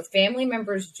obsession. So family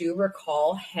members do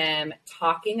recall him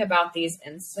talking about these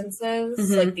instances,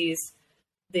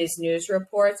 these news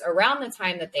reports around the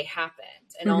time that they happened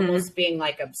and almost being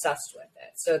obsessed with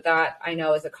it. So that I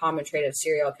know is a common trait of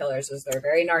serial killers is they're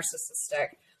very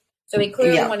narcissistic. So he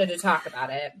clearly wanted to talk about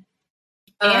it.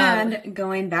 And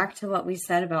going back to what we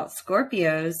said about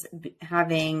Scorpios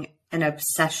having an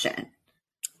obsession.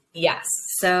 Yes.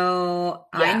 So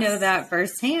I know that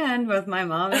firsthand with my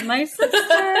mom and my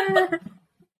sister.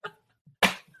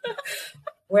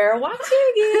 We're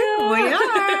watching you. We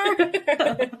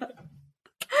are.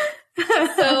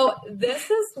 So this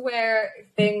is where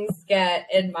things get,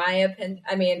 in my opinion,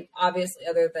 I mean, obviously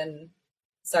other than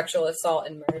sexual assault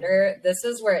and murder, this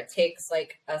is where it takes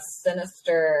a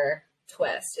sinister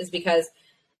twist, is because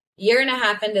year and a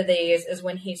half into these is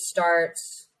when he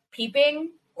starts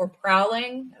peeping or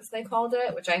prowling, as they called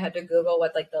it, which I had to Google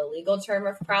what the legal term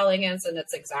of prowling is. And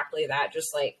it's exactly that,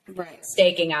 just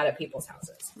staking out at people's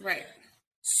houses. Right.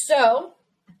 So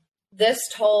this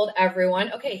told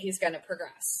everyone, okay, he's going to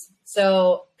progress.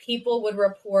 So people would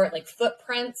report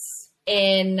footprints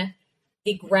in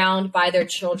the ground by their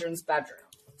children's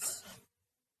bedrooms,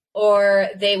 or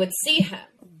they would see him.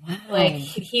 Wow.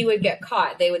 He would get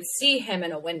caught. They would see him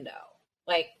in a window.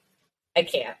 I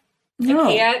can't. No.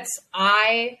 I can't.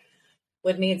 I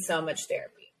would need so much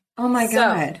therapy. Oh my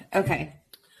God. Okay.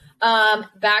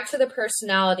 Back to the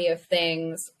personality of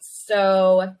things.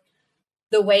 So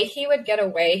the way he would get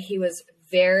away, he was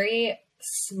very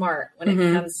smart when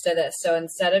it comes to this. So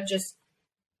instead of just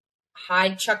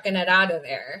high chucking it out of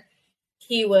there,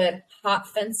 he would hop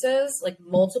fences like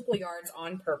multiple yards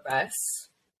on purpose.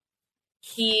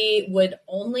 He would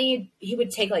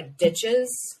take like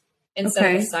ditches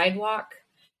instead of a sidewalk.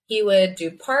 He would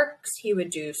do parks. He would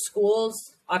do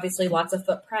schools. Obviously, lots of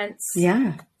footprints.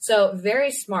 Yeah. So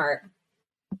very smart.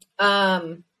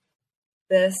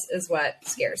 This is what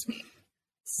scares me.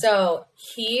 So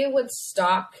he would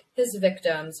stalk his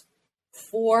victims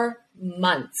for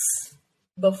months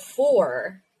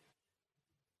before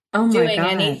doing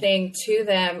anything to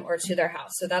them or to their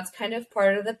house. So that's kind of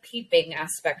part of the peeping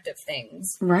aspect of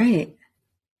things. Right.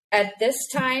 At this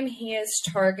time, he is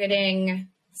targeting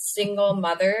single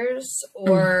mothers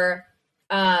or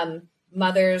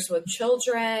mothers with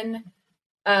children,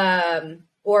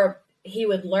 or he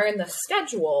would learn the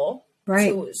schedule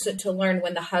to learn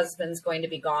when the husband's going to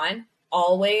be gone.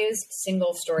 Always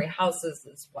single-story houses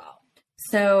as well.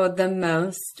 So the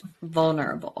most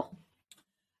vulnerable.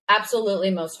 Absolutely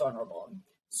most vulnerable.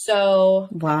 So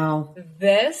wow.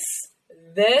 This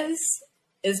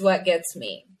is what gets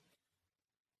me.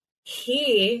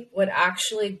 He would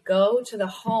actually go to the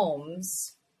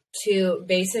homes to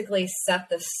basically set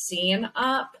the scene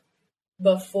up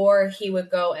before he would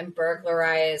go and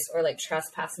burglarize or like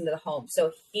trespass into the home.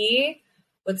 So he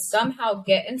would somehow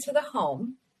get into the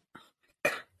home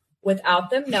without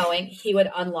them knowing. He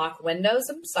would unlock windows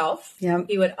himself. Yep.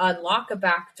 He would unlock a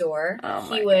back door.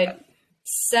 Oh he would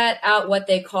set out what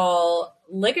they call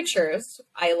ligatures.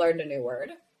 I learned a new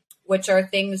word, which are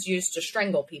things used to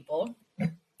strangle people.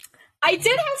 I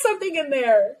did have something in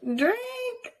there.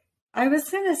 Drink. I was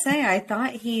going to say, I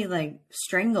thought he like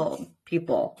strangled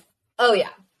people. Oh yeah.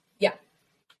 Yeah.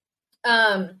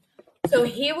 So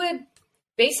he would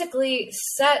basically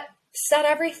set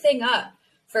everything up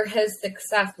for his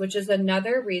success, which is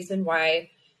another reason why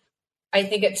I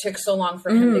think it took so long for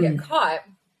him to get caught.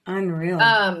 Unreal.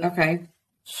 Okay.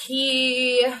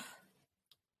 He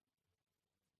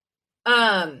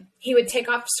would take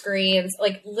off screens,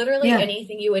 like literally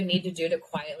anything you would need to do to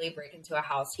quietly break into a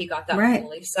house. He got that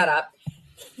fully set up.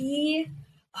 Oh my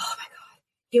God.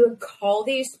 He would call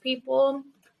these people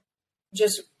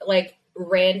just like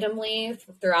randomly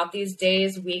throughout these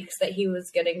days, weeks that he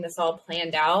was getting this all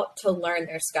planned out to learn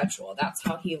their schedule. That's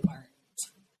how he learned.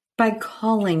 By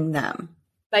calling them.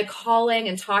 By calling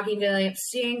and talking to them,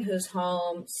 seeing who's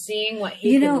home, seeing what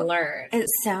he can learn. It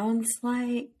sounds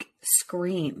like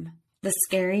Scream. The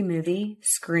scary movie,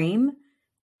 Scream.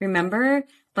 Remember?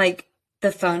 Like,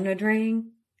 the phone would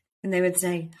ring, and they would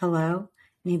say, hello?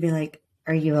 And he'd be like,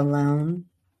 are you alone?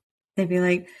 They'd be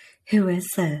like, who is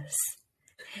this?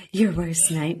 Your worst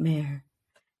nightmare.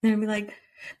 And they'd be like,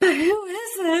 but who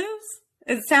is this?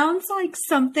 It sounds like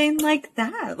something like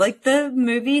that, like the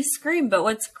movie Scream. But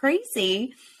what's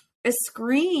crazy is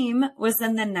Scream was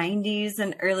in the 90s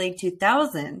and early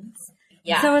 2000s.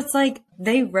 Yeah. So it's like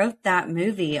they wrote that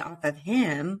movie off of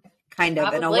him, kind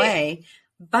of in a way,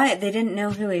 but they didn't know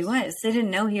who he was. They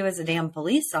didn't know he was a damn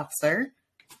police officer.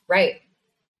 Right.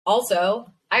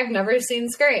 Also, I've never seen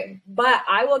Scream, but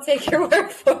I will take your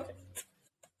word for it.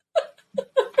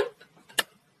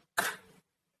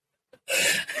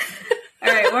 All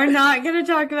right, we're not going to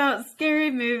talk about scary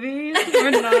movies.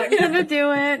 We're not going to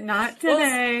do it. Not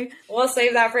today. We'll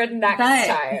save that for next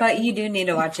time. But you do need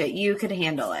to watch it. You could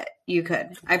handle it. You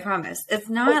could. I promise. It's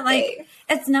not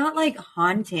like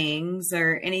hauntings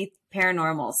or any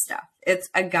paranormal stuff. It's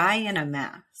a guy in a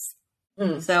mask.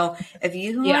 So if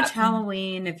you can watch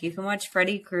Halloween, if you can watch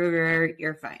Freddy Krueger,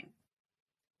 you're fine.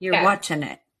 You're watching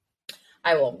it.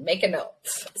 I will make a note.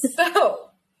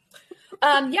 So,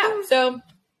 so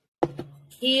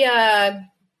he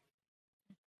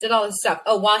did all this stuff.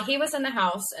 Oh, while he was in the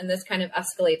house, and this kind of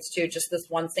escalates to just this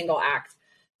one single act.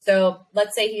 So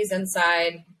let's say he's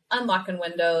inside, unlocking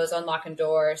windows, unlocking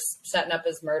doors, setting up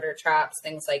his murder traps,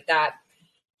 things like that.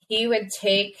 He would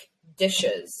take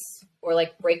dishes or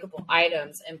like breakable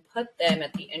items and put them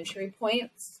at the entry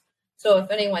points. So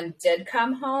if anyone did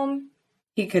come home,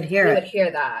 he could hear would hear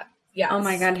that. Yeah. Oh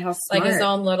my God, how smart. Like his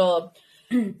own little,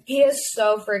 he is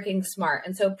so freaking smart.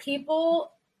 And so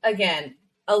people, again,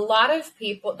 a lot of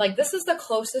people, like this is the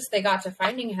closest they got to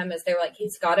finding him is they were like,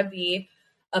 he's got to be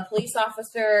a police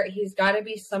officer. He's got to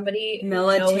be somebody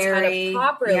military. Who knows how to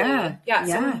properly,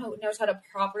 someone who knows how to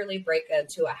properly break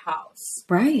into a house.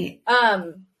 Right.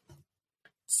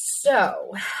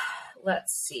 So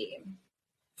let's see.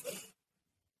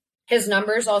 his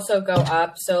numbers also go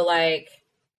up. So like,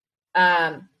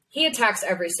 he attacks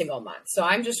every single month. So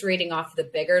I'm just reading off the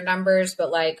bigger numbers, but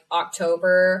like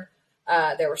October,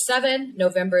 there were 7.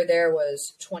 November, there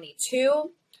was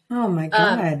 22. Oh my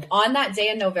God. On that day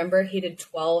in November, he did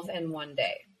 12 in one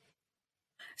day.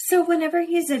 So whenever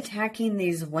he's attacking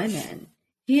these women,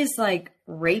 he's like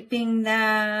raping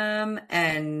them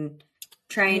and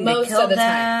trying to kill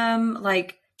them,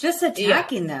 like just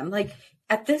attacking them. Like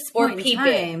at this point in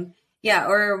time,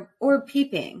 or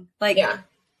peeping. Like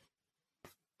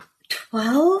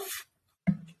 12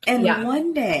 in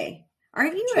one day.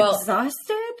 Aren't you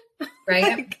exhausted?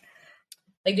 Right?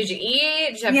 Like, did you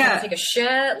eat? Did you have time to take a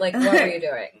shit? Like, what are you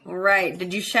doing? Right.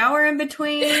 Did you shower in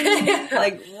between?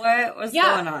 Like, what was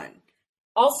going on?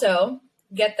 Also,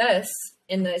 get this,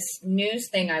 in this news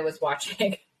thing I was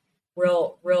watching,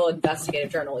 real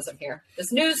investigative journalism here.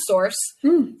 This news source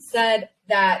said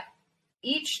that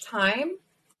each time,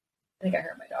 I think I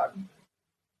heard my dog.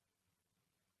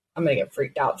 I'm going to get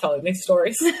freaked out telling these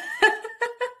stories.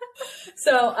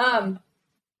 So,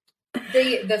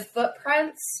 the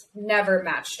footprints never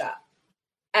matched up,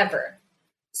 ever.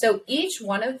 So each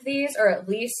one of these, or at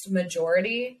least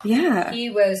majority, he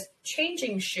was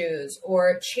changing shoes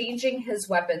or changing his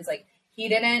weapons. Like, he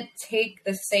didn't take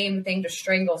the same thing to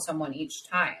strangle someone each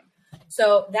time.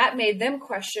 So that made them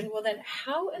question, well, then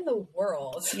how in the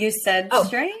world? You said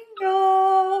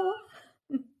strangle.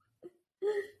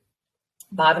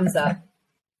 Bottoms up.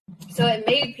 So it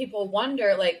made people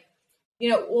wonder, like, you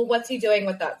know, well, what's he doing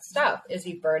with that stuff? Is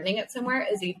he burning it somewhere?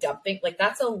 Is he dumping? Like,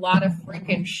 that's a lot of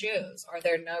freaking shoes. Are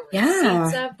there no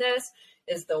receipts of this?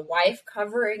 Is the wife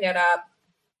covering it up?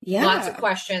 Yeah. Lots of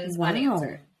questions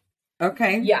unanswered.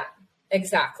 Okay. Yeah,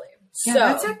 exactly. Yeah, so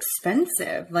that's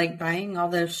expensive. Like, buying all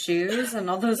those shoes and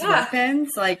all those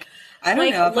weapons. Like, I don't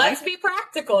know. Let's be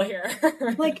practical here.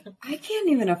 Like, I can't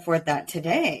even afford that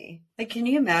today. Like, can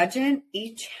you imagine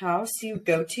each house you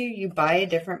go to, you buy a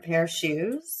different pair of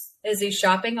shoes? Is he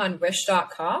shopping on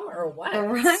Wish.com or what?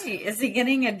 Right. Is he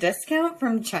getting a discount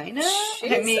from China?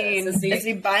 Jesus. I mean, is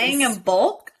he buying in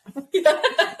bulk?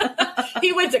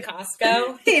 He went to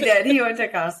Costco. He did. He went to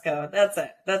Costco. That's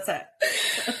it.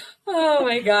 Oh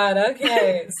my God.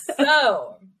 Okay.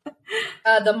 So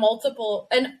the multiple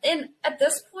and at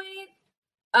this point,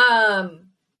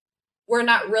 we're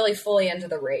not really fully into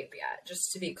the rape yet,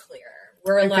 just to be clear.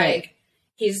 We're like,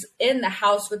 he's in the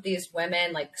house with these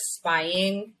women, like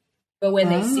spying. But when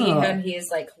they see him, he's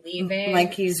like leaving.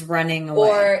 Like he's running away.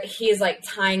 Or he's like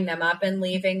tying them up and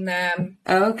leaving them.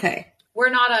 Okay. We're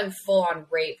not on full on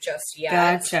rape just yet.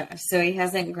 Gotcha. So he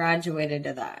hasn't graduated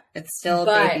to that. It's still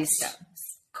baby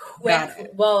steps.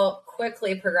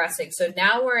 Quickly progressing. So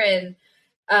now we're in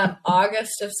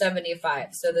August of 75.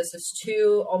 So this is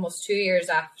almost 2 years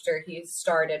after he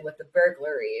started with the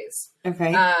burglaries.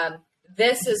 Okay.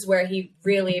 This is where he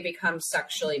really becomes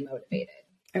sexually motivated.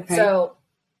 Okay. So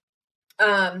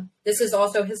this is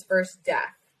also his first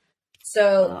death.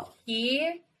 So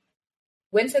he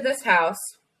went to this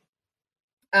house.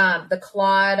 The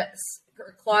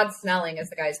Claude Snelling is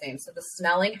the guy's name. So the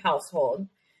Snelling household.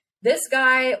 This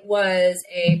guy was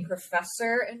a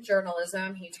professor in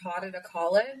journalism. He taught at a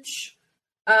college.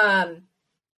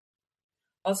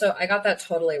 Also, I got that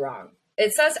totally wrong.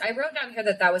 It says, I wrote down here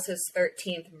that was his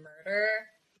 13th murder,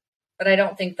 but I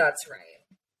don't think that's right.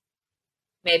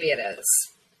 Maybe it is.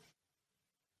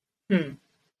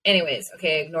 Anyways,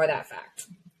 okay, ignore that fact.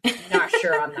 Not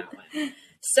sure on that one.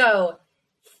 So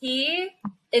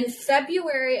in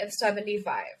February of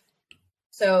 75,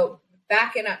 so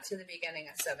backing up to the beginning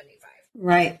of 75.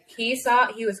 Right. He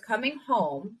was coming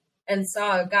home and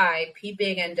saw a guy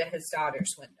peeping into his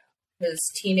daughter's window,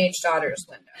 his teenage daughter's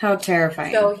window. How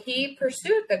terrifying. So he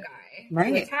pursued the guy,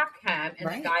 right. to attack him,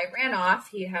 and the guy ran off.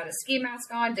 He had a ski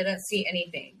mask on, didn't see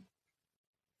anything.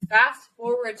 Fast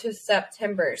forward to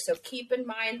September. So keep in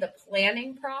mind the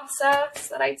planning process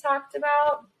that I talked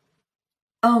about.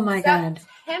 Oh my God.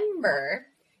 September,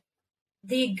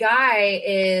 the guy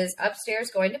is upstairs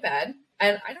going to bed.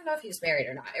 And I don't know if he's married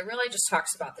or not. It really just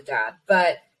talks about the dad.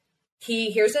 But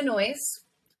he hears a noise.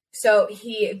 So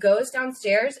he goes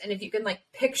downstairs. And if you can like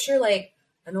picture like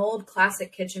an old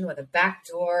classic kitchen with a back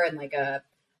door and like a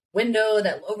window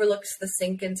that overlooks the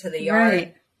sink into the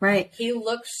yard. Right. He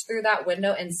looks through that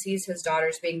window and sees his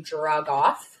daughters being drug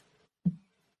off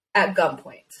at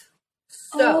gunpoint.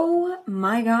 So, oh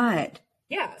my God.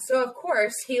 Yeah. So of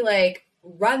course he like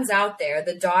runs out there.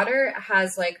 The daughter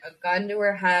has like a gun to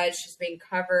her head. She's being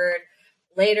covered.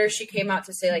 Later she came out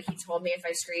to say like, he told me if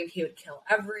I screamed, he would kill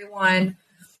everyone.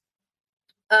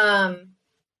 Knife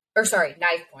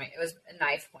point. It was a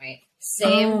knife point.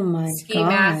 Same Oh my ski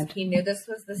mask. God. He knew this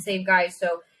was the same guy.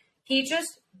 So he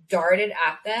just darted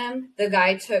at them. The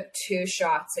guy took 2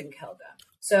 shots and killed him.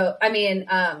 So, I mean,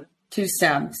 2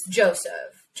 stabs. Joseph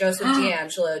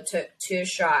D'Angelo took 2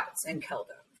 shots and killed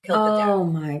him. Killed the dad. Oh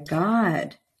my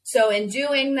God. So in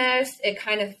doing this, it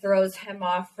kind of throws him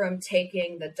off from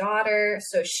taking the daughter.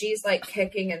 So she's like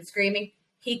kicking and screaming.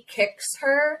 He kicks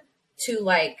her to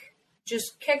like,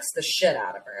 just kicks the shit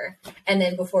out of her. And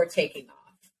then before taking off.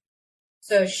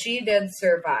 So she did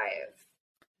survive.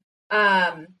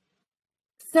 And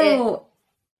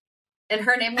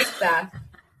her name was Beth.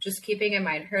 Just keeping in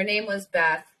mind, her name was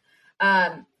Beth.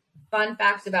 Fun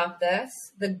fact about this,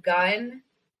 the gun,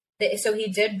 so he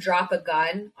did drop a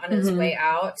gun on his way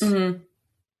out. Mm-hmm.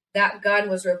 That gun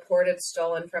was reported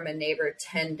stolen from a neighbor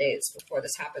 10 days before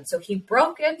this happened. So he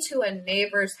broke into a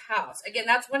neighbor's house. Again,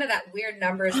 that's one of that weird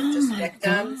numbers of just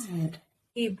victims. God.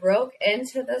 He broke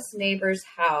into this neighbor's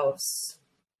house,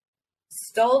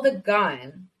 stole the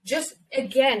gun. Just,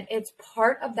 again, it's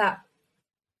part of that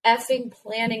effing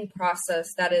planning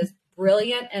process that is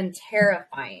brilliant and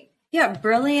terrifying. Yeah,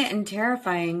 brilliant and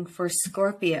terrifying for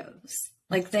Scorpios.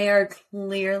 Like they are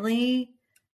clearly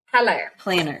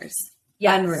planners.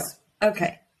 Yes. Unreal.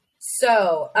 Okay.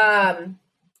 So,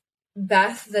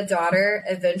 Beth, the daughter,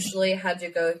 eventually had to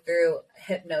go through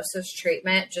hypnosis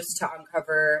treatment just to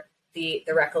uncover the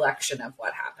recollection of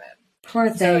what happened. Poor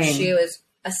thing. So she was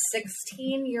a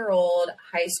 16-year-old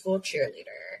high school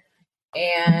cheerleader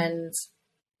and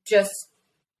just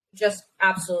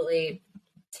absolutely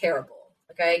terrible.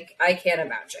 Like I can't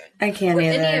imagine. I can't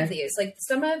either. Any of these, like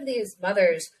some of these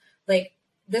mothers, like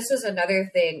this was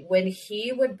another thing when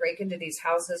he would break into these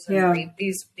houses and rape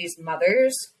these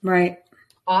mothers. Right.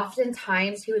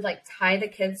 Oftentimes he would like tie the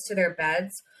kids to their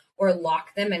beds or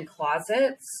lock them in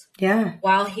closets. Yeah.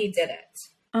 While he did it.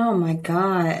 Oh my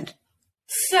God.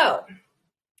 So,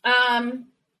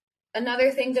 another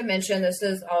thing to mention,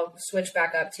 I'll switch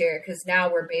back up to here because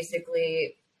now we're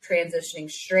basically transitioning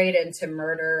straight into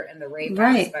murder and the rape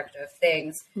aspect of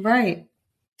things. Right.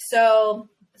 So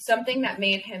something that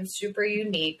made him super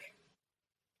unique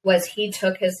was he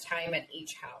took his time at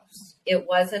each house. It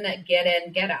wasn't a get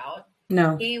in, get out.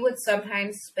 No. He would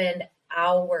sometimes spend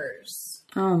hours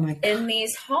in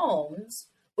these homes,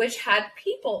 which had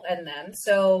people in them.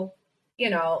 So,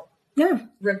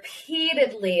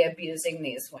 repeatedly abusing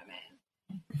these women.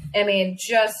 I mean,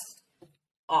 just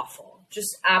awful.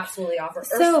 Just absolutely awful.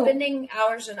 Or spending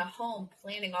hours in a home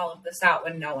planning all of this out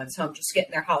when no one's home, just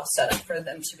getting their house set up for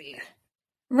them to be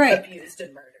abused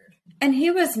and murdered. And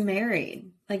he was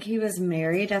married. Like he was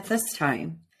married at this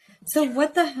time. So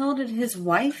what the hell did his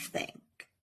wife think?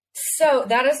 So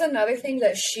that is another thing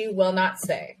that she will not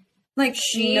say. Like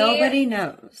nobody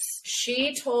knows.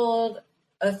 She told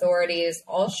authorities,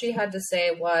 all she had to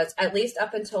say was, at least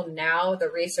up until now, the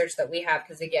research that we have,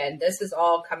 because again, this is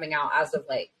all coming out as of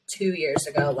like 2 years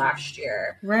ago, last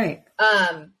year. Right.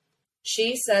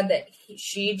 She said that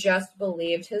she just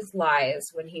believed his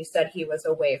lies when he said he was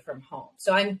away from home.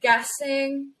 So I'm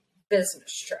guessing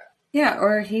business trip. Yeah,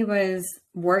 or he was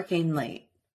working late.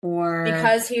 Or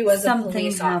because he was a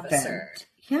police officer.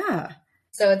 Yeah.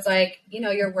 So it's like,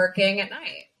 you're working at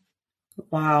night.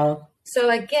 Wow. So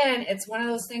again, it's one of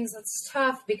those things that's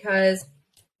tough because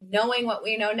knowing what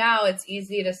we know now, it's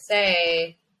easy to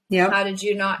say, how did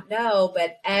you not know?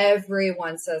 But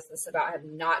everyone says this about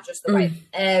him, not just the wife.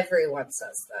 Everyone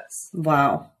says this.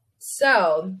 Wow.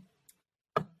 So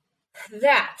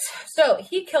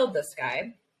he killed this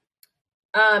guy.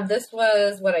 This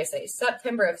was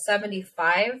September of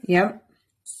 1975. Yep.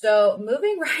 So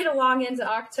moving right along into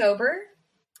October,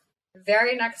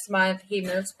 very next month, he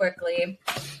moves quickly.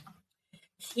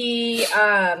 He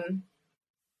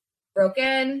broke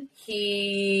in.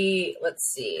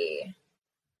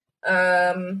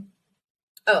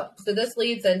 So this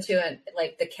leads into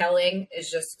the killing is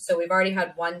just, so we've already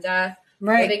had one death.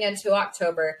 Right. Moving into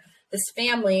October, this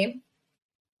family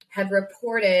had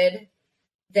reported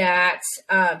that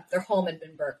their home had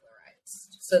been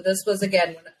burglarized. So this was,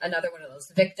 again, another one of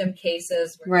those victim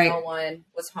cases where no one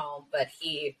was home, but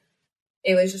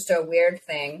it was just a weird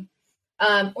thing.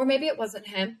 Or maybe it wasn't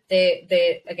him.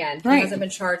 He hasn't been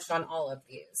charged on all of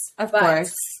these. Of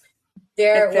course.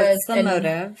 There was the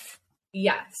motive.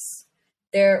 Yes.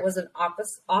 There was an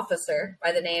officer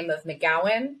by the name of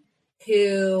McGowan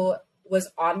who was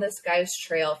on this guy's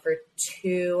trail for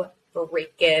 2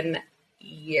 freaking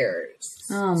years.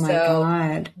 Oh my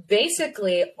God.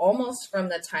 Basically, almost from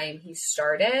the time he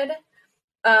started,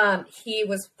 he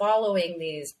was following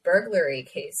these burglary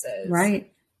cases.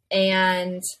 Right.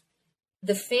 And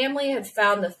the family had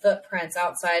found the footprints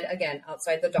outside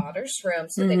the daughter's room.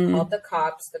 So they called the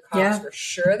cops. The cops were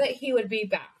sure that he would be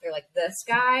back. They're like, this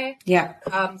guy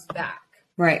comes back.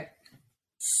 Right.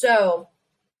 So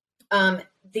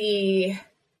the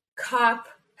cop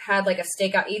had like a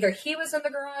stakeout. Either he was in the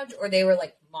garage or they were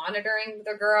like monitoring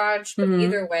the garage. But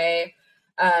either way,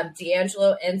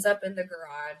 DeAngelo ends up in the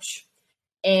garage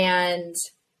and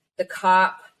the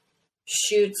cop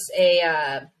shoots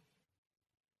a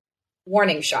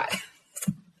warning shot.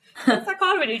 What's that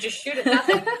called when you just shoot at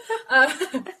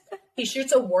nothing? He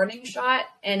shoots a warning shot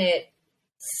and it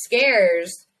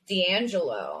scares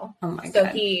DeAngelo. Oh my God. So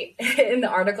he, in the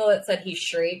article, it said he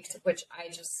shrieked, which I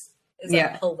just is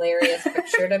a hilarious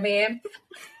picture to me.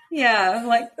 Yeah,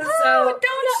 like, oh,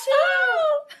 don't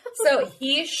shoot. So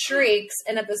he shrieks,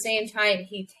 and at the same time,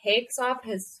 he takes off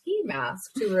his ski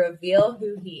mask to reveal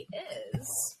who he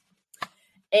is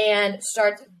and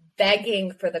starts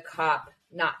begging for the cop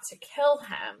not to kill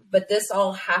him. But this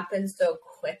all happened so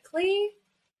quickly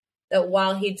that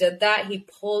while he did that, he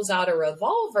pulls out a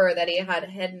revolver that he had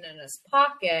hidden in his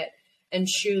pocket and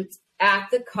shoots at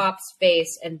the cop's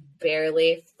face and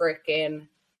barely freaking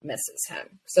misses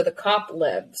him. So the cop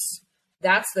lives.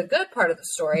 That's the good part of the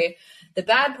story. The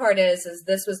bad part is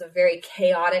this was a very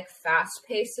chaotic,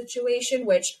 fast-paced situation,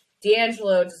 which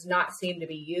DeAngelo does not seem to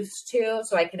be used to.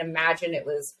 So I can imagine it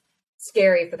was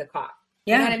scary for the cop.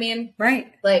 Yeah. You know what I mean?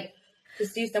 Right. Like, to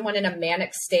see someone in a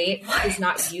manic state who's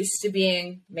not used to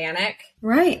being manic.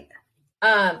 Right.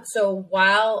 So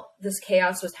while this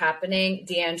chaos was happening,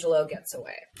 DeAngelo gets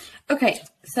away. Okay,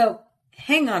 so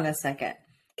hang on a second.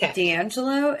 Okay.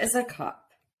 DeAngelo is a cop.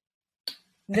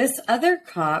 This other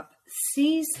cop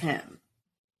sees him.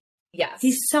 Yes.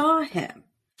 He saw him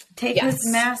take his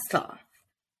mask off.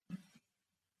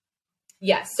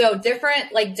 Yes. So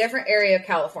different area of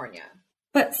California.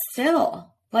 But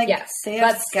still, like, they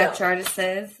have sketch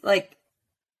artists, like.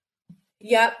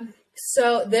 Yep.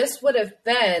 So this would have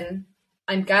been,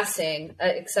 I'm guessing,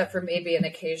 except for maybe an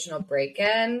occasional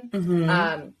break-in,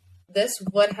 this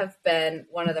would have been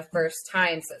one of the first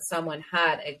times that someone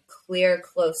had a clear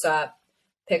close-up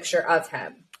picture of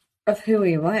him. Of who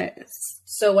he was.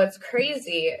 So what's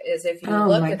crazy is if you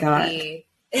look at the...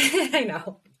 I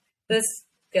know. This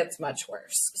gets much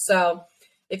worse. So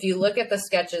if you look at the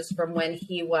sketches from when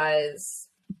he was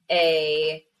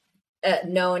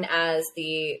known as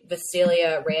the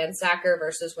Visalia ransacker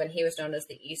versus when he was known as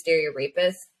the East Area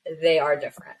rapist, they are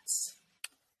different.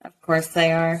 Of course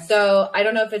they are. So I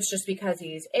don't know if it's just because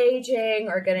he's aging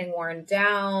or getting worn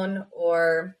down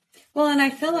or... Well, and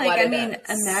I feel like,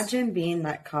 imagine being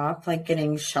that cop, like,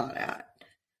 getting shot at.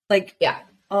 Like,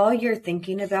 all you're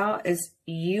thinking about is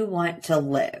you want to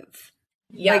live.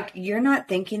 Yeah. Like, you're not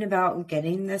thinking about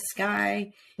getting this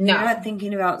guy. No. You're not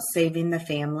thinking about saving the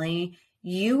family.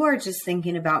 You are just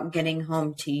thinking about getting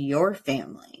home to your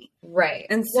family. Right.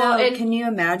 And so, can you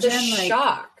imagine, the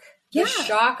shock? The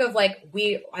shock of, like,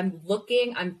 I'm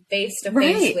face to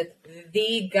face with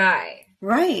the guy.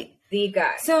 Right. The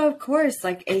guy. So, of course,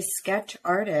 like, a sketch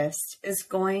artist is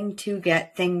going to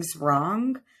get things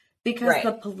wrong because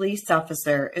the police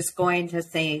officer is going to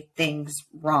say things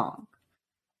wrong.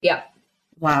 Yep.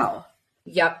 Wow.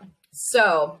 Yep.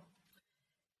 So,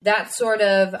 that sort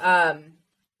of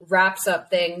wraps up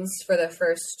things for the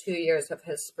first 2 years of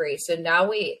his spree. So, now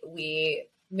we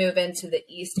move into the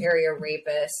East Area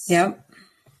rapist. Yep.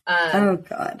 Oh,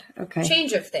 God. Okay.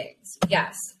 Change of things.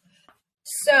 Yes.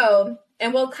 So,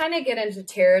 and we'll kind of get into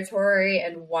territory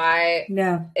and why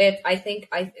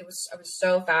I was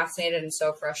so fascinated and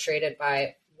so frustrated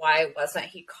by why wasn't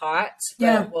he caught,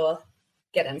 but we'll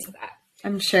get into that.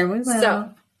 I'm sure we will.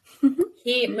 So,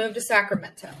 he moved to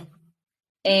Sacramento,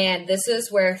 and this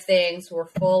is where things were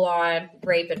full on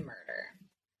rape and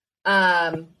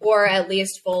murder, or at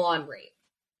least full on rape.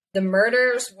 The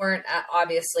murders weren't,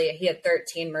 obviously, he had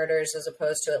 13 murders as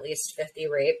opposed to at least 50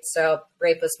 rapes. So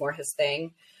rape was more his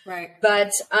thing. Right.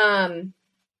 But,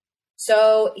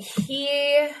 so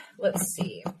let's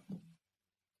see.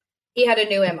 He had a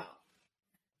new MO.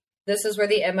 This is where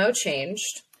the MO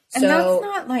changed. And that's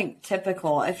not like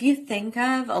typical. If you think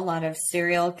of a lot of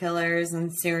serial killers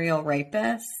and serial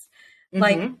rapists,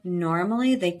 like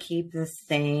normally they keep the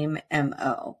same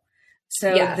MO.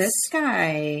 So this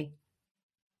guy...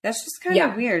 That's just kind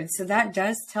of weird. So that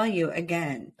does tell you,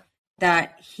 again,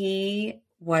 that he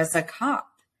was a cop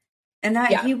and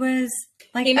that he was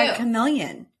like a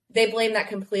chameleon. They blame that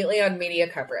completely on media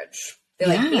coverage. They're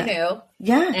like, he knew.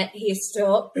 Yeah. And he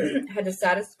still had to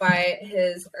satisfy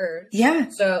his urge. Yeah.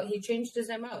 So he changed his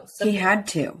MO. He had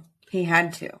to.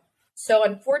 So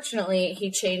unfortunately, he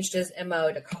changed his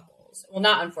MO to couples. couples. Well,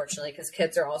 not unfortunately, because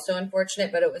kids are also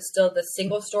unfortunate, but it was still the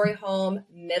single-story home,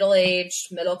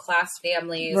 middle-aged, middle-class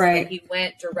families. Right. But he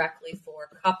went directly for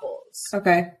couples.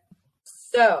 Okay.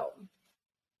 So,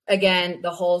 again,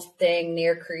 the whole thing,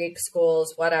 near Creek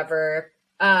schools, whatever.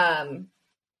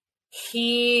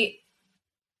 He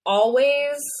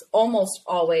almost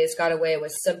always got away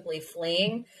with simply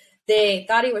fleeing. They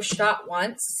thought he was shot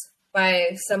once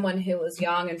by someone who was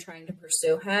young and trying to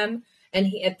pursue him. And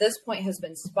he, at this point, has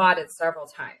been spotted several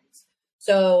times.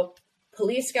 So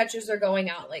police sketches are going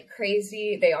out like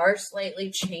crazy. They are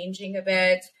slightly changing a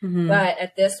bit. Mm-hmm. But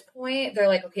at this point, they're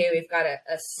like, okay, we've got a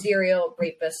serial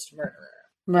rapist murderer.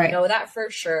 Right. We know that for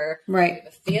sure. Right. We have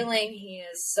a feeling he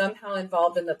is somehow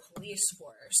involved in the police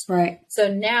force. Right.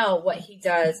 So now what he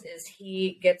does is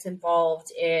he gets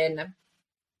involved in,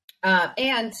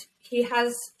 and he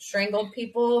has strangled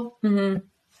people. Mm-hmm.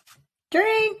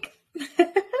 Drink.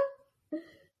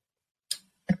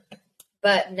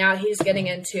 But now he's getting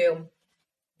into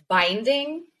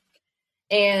binding,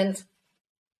 and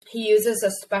he uses a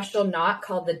special knot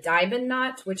called the diamond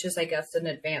knot, which is, I guess, an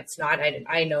advanced knot.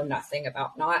 I know nothing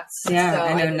about knots. Yeah, so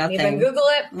I know didn't nothing. even Google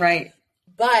it. Right.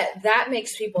 But that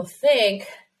makes people think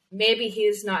maybe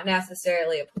he's not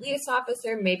necessarily a police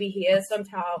officer. Maybe he is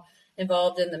somehow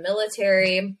involved in the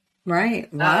military.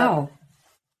 Right. Wow.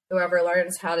 Whoever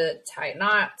learns how to tie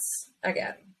knots,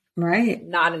 again, Right.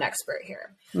 not an expert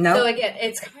here. No. So again,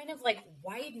 it's kind of like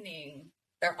widening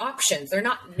their options. They're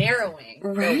not narrowing.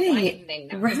 They're Right. widening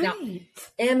now. 'Cause now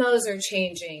MOs are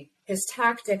changing. His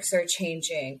tactics are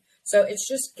changing. So it's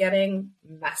just getting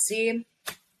messy,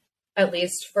 at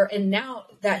least and now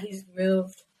that he's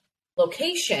moved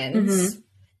locations,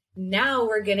 now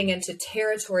we're getting into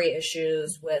territory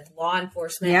issues with law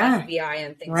enforcement, Yeah. FBI,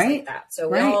 and things Right. like that. So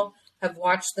we Right. all have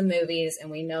watched the movies, and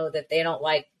we know that they don't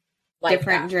like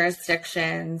different that.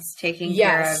 jurisdictions taking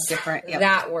care of different. Yep.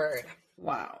 That word.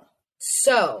 Wow.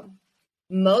 So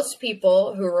most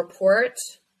people who report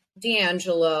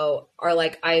D'Angelo are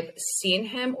like, I've seen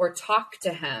him or talked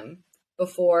to him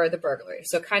before the burglary.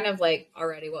 So kind of like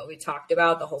already what we talked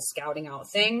about, the whole scouting out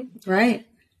thing. Right.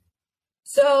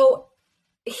 So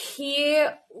he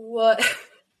was,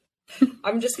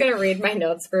 I'm just going to read my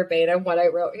notes verbatim, what I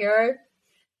wrote here.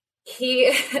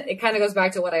 It kind of goes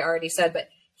back to what I already said, but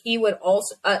he would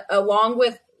also, along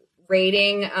with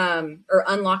raiding or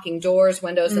unlocking doors,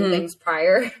 windows, and things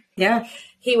prior, Yeah.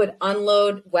 he would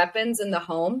unload weapons in the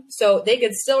home. So they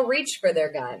could still reach for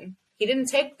their gun. He didn't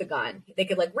take the gun. They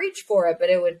could like reach for it, but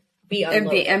it would be unloaded,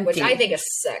 It'd be empty. which I think is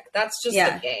sick. That's just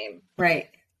Yeah. the game. Right.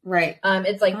 Right.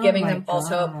 It's like giving my them false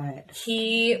hope. God.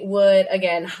 He would,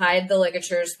 again, hide the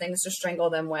ligatures, things to strangle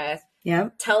them with.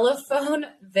 Yep.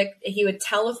 He would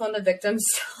telephone the victims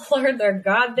to learn their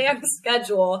goddamn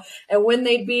schedule and when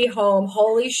they'd be home.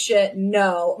 Holy shit,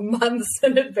 no, months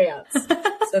in advance.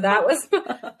 So that was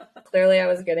clearly I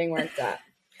was getting worked up.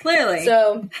 Clearly.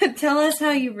 So tell us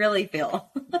how you really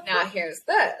feel. now here's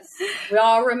this. We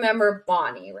all remember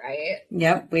Bonnie, right?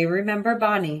 Yep. We remember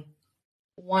Bonnie.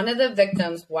 One of the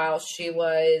victims, while she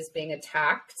was being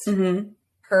attacked,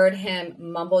 heard him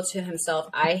mumble to himself,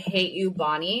 I hate you,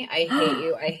 Bonnie. I hate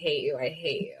you. I hate you. I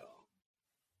hate you.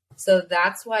 So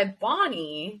that's why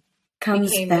Bonnie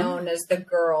became known as the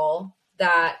girl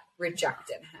that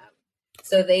rejected him.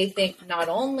 So they think not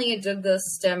only did this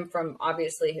stem from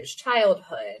obviously his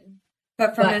childhood,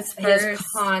 but from his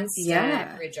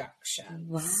constant rejection.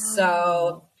 Wow.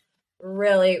 So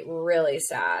really, really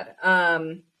sad.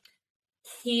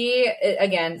 He,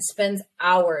 again, spends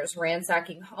hours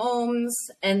ransacking homes,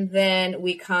 and then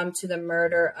we come to the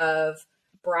murder of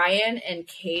Brian and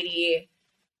Katie,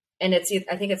 and I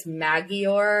think it's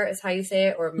Magyar is how you say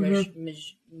it, or we'll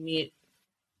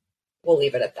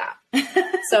leave it at that.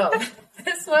 So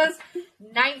this was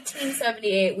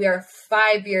 1978. We are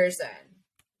 5 years in.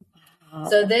 Wow.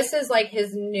 So this is like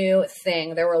his new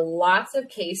thing. There were lots of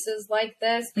cases like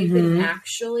this. You can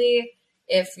actually...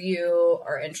 If you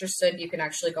are interested, you can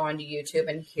actually go onto YouTube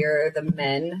and hear the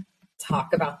men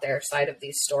talk about their side of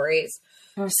these stories.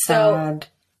 So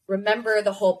remember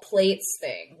the whole plates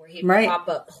thing where he'd pop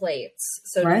up plates.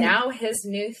 So now his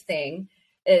new thing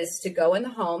is to go in the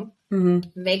home,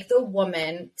 make the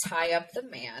woman tie up the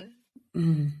man.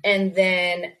 And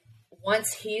then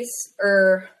once maybe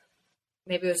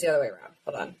it was the other way around.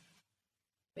 Hold on.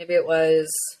 Maybe it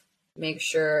was make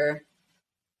sure...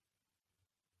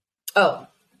 Oh,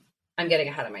 I'm getting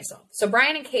ahead of myself. So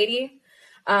Brian and Katie,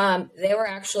 they were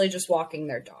actually just walking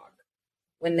their dog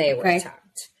when they were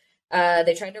attacked.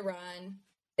 They tried to run.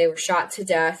 They were shot to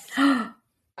death.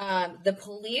 The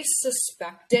police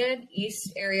suspected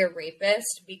East Area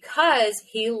rapist because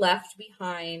he left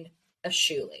behind a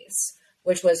shoelace,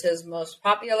 which was his most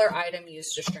popular item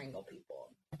used to strangle people.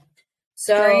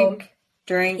 So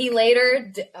Drink. he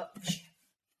later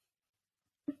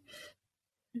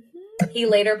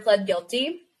pled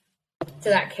guilty to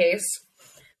that case.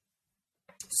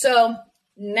 So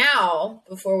now,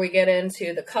 before we get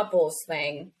into the couples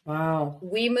thing, wow,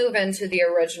 we move into the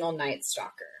original Night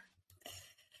Stalker.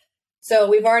 So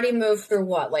we've already moved through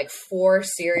like 4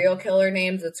 serial killer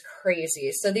names. It's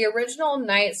crazy. So the original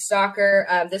Night Stalker,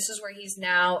 this is where he's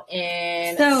now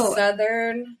in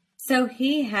Southern. So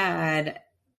he had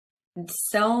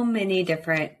so many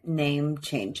different name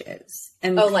changes,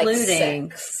 including, like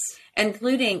 6.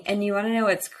 And you want to know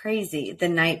what's crazy? The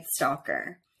Night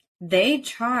Stalker. They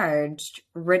charged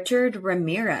Richard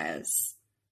Ramirez,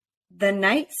 the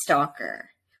Night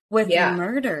Stalker, with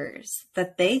murders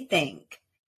that they think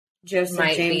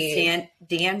Joseph James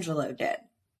D'Angelo did.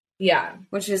 Yeah.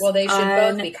 Which is they should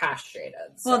both be castrated.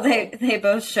 So. Well, they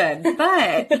both should,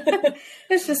 but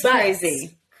it's just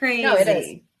crazy. Crazy. No, it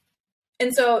is.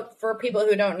 And so for people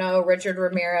who don't know, Richard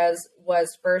Ramirez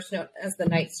was first known as the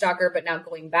Night Stalker, but now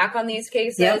going back on these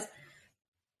cases,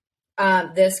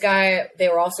 this guy, they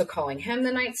were also calling him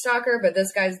the Night Stalker, but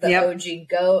this guy's the OG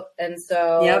GOAT. And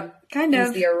so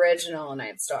he's the original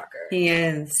Night Stalker. He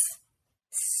is.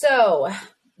 So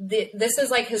this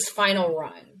is like his final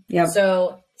run. Yep.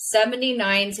 So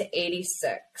 79 to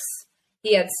 86,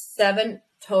 he had 7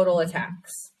 total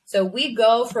attacks. So we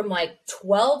go from like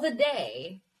 12 a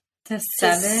day to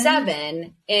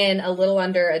 7 in a little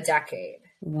under a decade.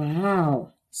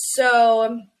 Wow.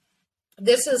 So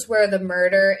this is where the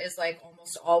murder is like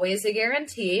almost always a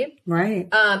guarantee. Right.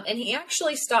 And he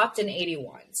actually stopped in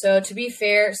 81. So to be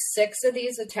fair, 6 of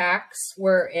these attacks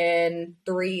were in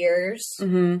 3 years.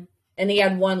 Mm-hmm. And he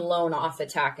had 1 lone off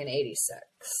attack in 86.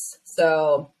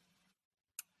 So,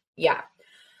 yeah.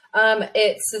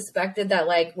 It's suspected that,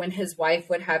 like, when his wife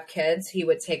would have kids, he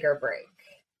would take her break.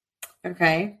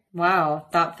 Okay. Wow.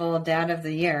 Thoughtful dad of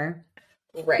the year.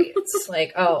 Right.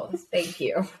 Like, oh, thank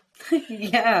you.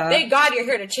 Yeah. Thank God you're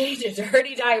here to change a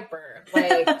dirty diaper.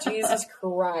 Like, Jesus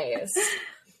Christ.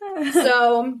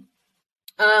 So,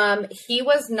 he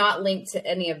was not linked to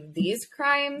any of these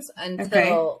crimes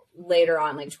until later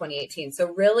on, like 2018.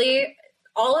 So really,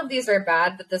 all of these are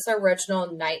bad, but this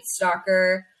original Night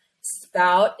Stalker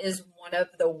spout is one of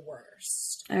the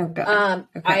worst. Oh, God.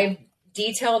 I've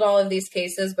detailed all of these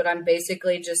cases, but I'm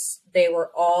basically they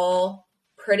were all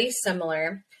pretty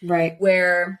similar. Right.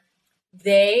 Where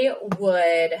they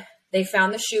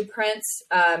found the shoe prints.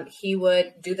 He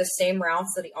would do the same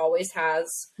routes that he always has.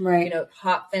 Right. You know,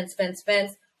 hop, fence,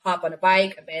 hop on a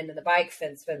bike, abandon the bike,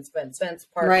 fence,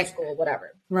 park, school,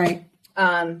 whatever. Right.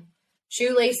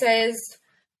 Shoelaces,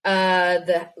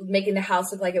 making the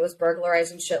house look like it was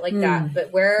burglarized and shit like that.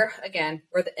 But where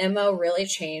the MO really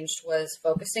changed was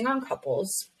focusing on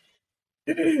couples.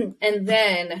 And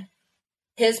then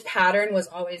his pattern was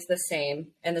always the same.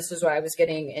 And this is what I was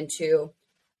getting into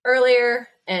earlier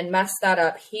and messed that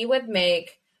up. He would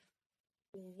make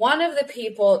one of the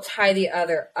people tie the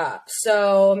other up.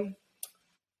 So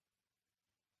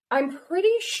I'm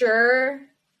pretty sure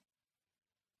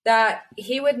that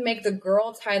he would make the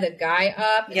girl tie the guy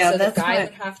up. Yeah, so the guy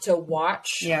would have to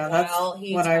watch while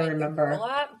he tied the girl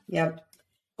up. Yep.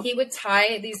 He would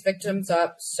tie these victims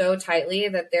up so tightly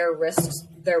that their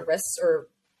wrists or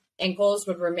ankles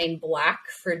would remain black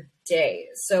for days.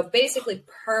 So basically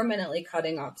permanently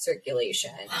cutting off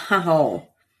circulation. Wow.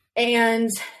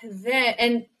 And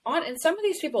some of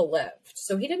these people lived.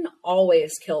 So he didn't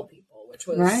always kill people, which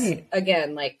was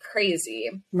again like crazy.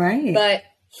 Right. But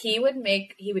he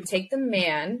would take the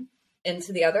man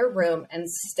into the other room and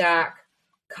stack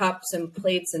cups and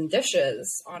plates and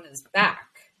dishes on his back.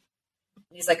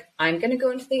 He's like, I'm going to go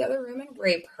into the other room and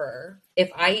rape her. If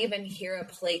I even hear a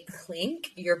plate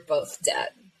clink, you're both dead.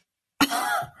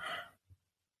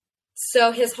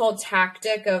 So his whole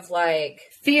tactic of like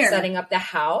fear, setting up the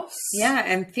house. Yeah,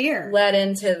 and fear led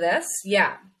into this.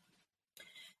 Yeah.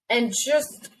 And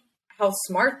just how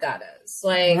smart that is.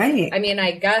 Like, I mean,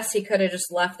 I guess he could have just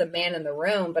left the man in the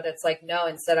room, but it's like, no,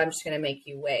 instead I'm just going to make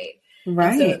you wait.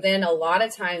 Right. And so then a lot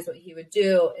of times what he would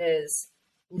do is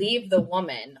leave the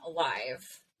woman alive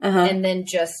and then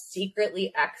just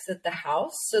secretly exit the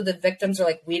house. So the victims are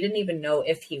like, we didn't even know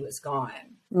if he was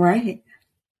gone. Right.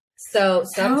 So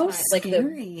sometimes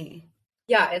scary.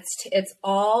 It's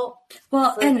all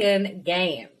freaking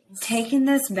games. Taking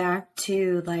this back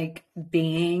to like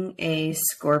being a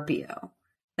Scorpio,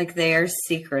 like they are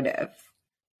secretive,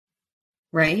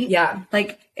 right? Yeah.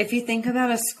 Like if you think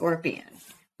about a Scorpion,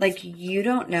 like you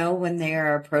don't know when they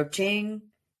are approaching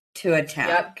to attack.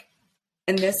 Yep.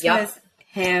 And this was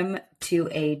him to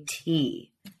a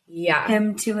T. Yeah.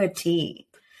 Him to a T.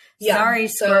 Yeah. Sorry,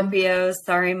 Scorpio.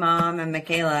 Sorry, Mom and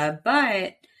Michaela.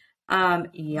 But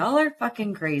y'all are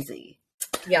fucking crazy.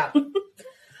 Yeah.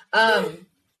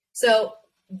 So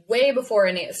way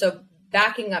before so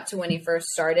backing up to when he first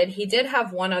started, he did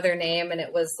have one other name, and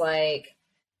it was like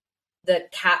the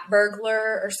cat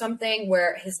burglar or something,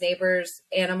 where his neighbors'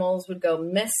 animals would go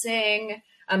missing.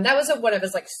 That was one of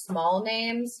his like small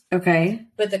names. Okay.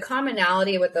 But the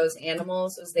commonality with those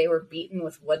animals is they were beaten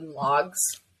with wooden logs.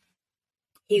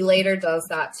 He later does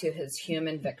that to his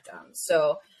human victims.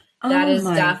 So that is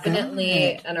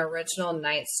definitely an original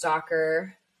Night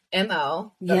Stalker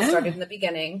MO that started in the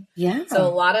beginning. Yeah. So a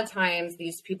lot of times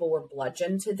these people were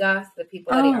bludgeoned to death, the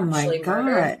people that he actually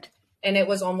murdered. And it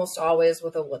was almost always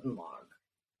with a wooden log.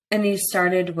 And he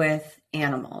started with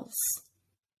animals.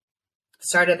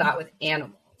 Started that with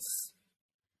animals.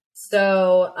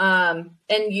 So,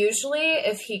 and usually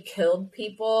if he killed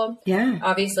people,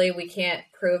 obviously we can't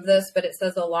prove this, but it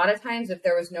says a lot of times if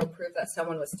there was no proof that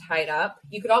someone was tied up,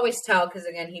 you could always tell, because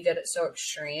again, he did it so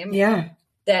extreme,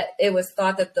 that it was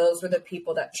thought that those were the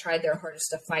people that tried their hardest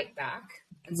to fight back.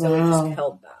 And so he just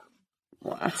killed them.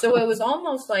 Wow. So it was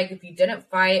almost like if you didn't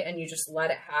fight and you just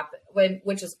let it happen,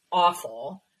 which is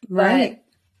awful. Right.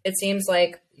 But it seems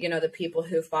like, you know, the people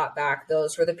who fought back,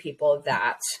 those were the people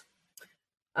that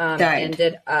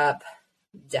ended up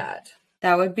dead.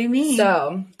 That would be me.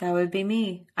 So that would be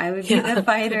me. I would be the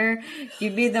fighter.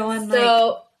 You'd be the one.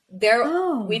 So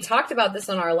we talked about this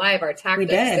on our live, our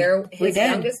tactics. His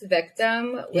youngest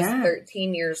victim was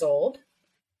 13 years old.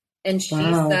 And she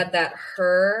said that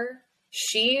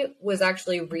she was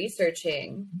actually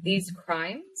researching these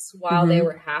crimes while they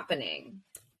were happening,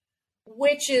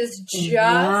 which is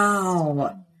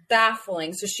just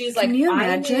baffling. So she's like,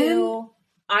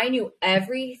 I knew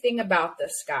everything about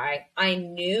this guy. I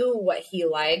knew what he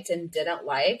liked and didn't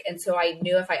like. And so I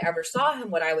knew if I ever saw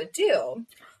him, what I would do.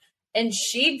 And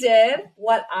she did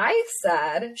what I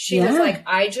said. She was like,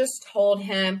 I just told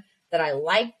him that I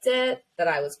liked it, that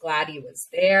I was glad he was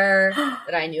there,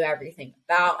 that I knew everything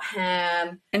about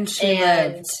him. And she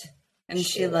lived. And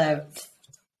she lived.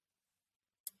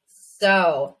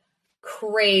 So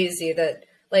crazy that,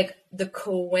 like, the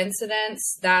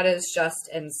coincidence, that is just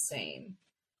insane.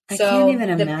 I can't even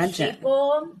imagine.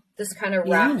 This kind of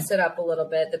wraps it up a little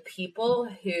bit. The people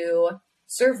who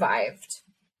survived,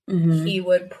 he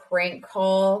would prank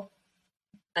call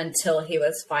until he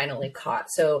was finally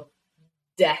caught. So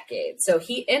decades. So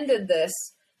he ended this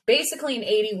basically in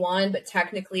 81, but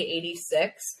technically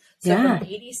 86. So from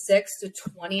 86 to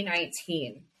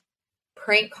 2019,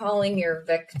 prank calling your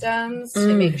victims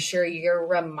to make sure you're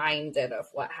reminded of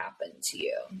what happened to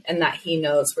you and that he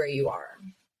knows where you are.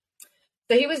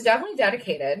 So he was definitely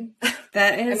dedicated.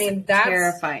 That is that's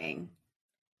terrifying.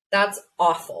 That's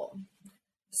awful.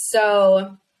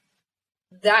 So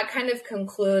that kind of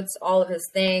concludes all of his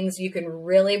things. You can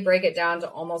really break it down to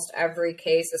almost every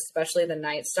case, especially the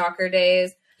Night Stalker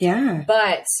days. Yeah.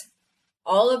 But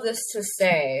all of this to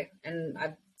say, and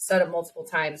I've said it multiple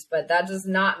times, but that does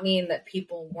not mean that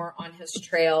people weren't on his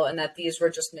trail and that these were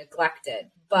just neglected.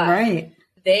 But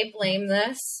they blame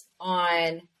this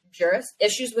on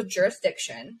issues with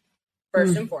jurisdiction,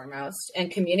 first and foremost,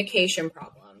 and communication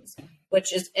problems,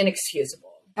 which is inexcusable.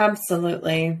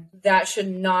 Absolutely. That should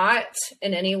not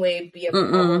in any way be a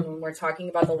problem when we're talking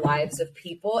about the lives of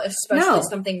people, especially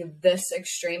something this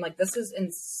extreme. Like, this is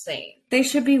insane. They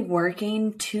should be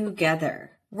working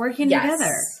together.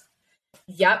 Together.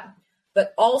 Yep.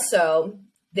 But also,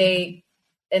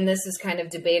 and this is kind of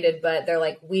debated, but they're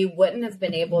like, we wouldn't have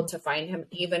been able to find him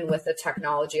even with the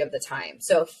technology of the time.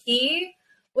 So he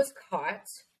was caught.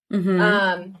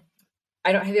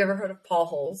 Have you ever heard of Paul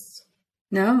Holes?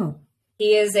 No.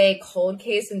 He is a cold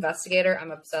case investigator. I'm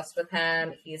obsessed with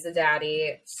him. He's a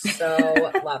daddy.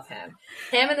 So love him.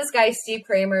 Him and this guy, Steve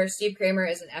Kramer. Steve Kramer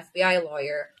is an FBI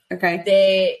lawyer. Okay.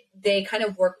 They kind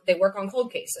of work on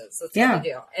cold cases. That's what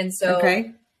they do. And so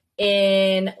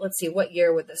in, let's see, what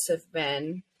year would this have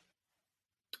been?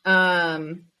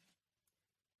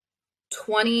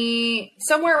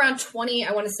 somewhere around 20,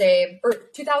 I want to say, or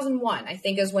 2001, I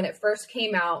think is when it first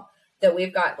came out that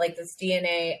we've got like this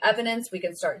DNA evidence. We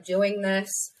can start doing this.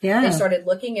 Yeah. They started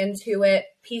looking into it,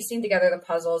 piecing together the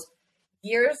puzzles.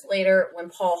 Years later, when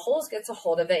Paul Holes gets a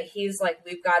hold of it, he's like,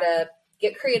 we've got to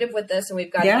get creative with this and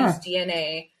we've got to use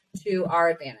DNA to our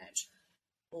advantage.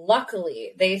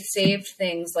 Luckily, they saved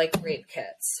things like rape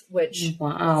kits, which is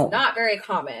not very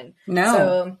common. No.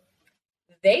 So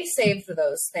they saved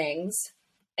those things,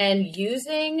 and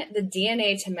using the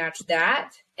DNA to match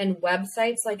that and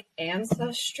websites like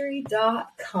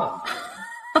Ancestry.com.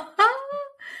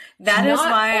 That is Not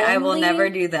why I will only- never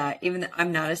do that. Even though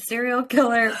I'm not a serial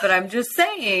killer, but I'm just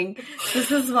saying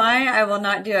this is why I will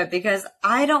not do it, because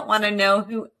I don't want to know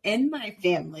who in my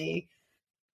family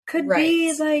could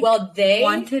be like well, they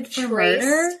wanted for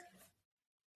murder.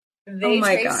 They Oh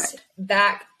my traced God.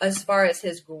 back as far as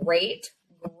his great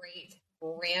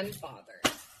grandfather.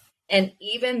 And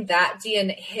even that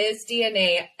DNA, his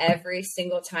DNA every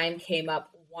single time came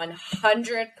up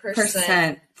 100%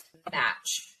 Percent.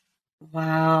 match.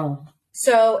 Wow.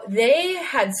 So they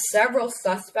had several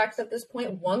suspects at this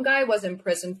point. One guy was in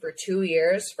prison for 2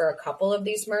 years for a couple of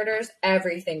these murders.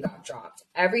 Everything got dropped.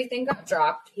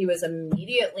 He was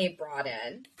immediately brought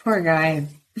in. Poor guy.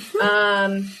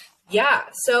 Yeah.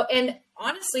 So, and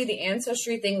honestly, the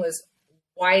ancestry thing was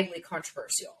widely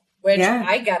controversial, which Yeah.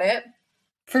 I get it.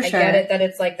 For I sure. get it that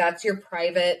it's like that's your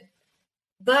private,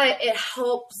 but it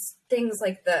helps things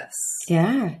like this.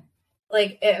 Yeah.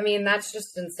 Like, I mean, that's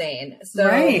just insane. So,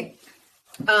 Right.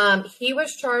 he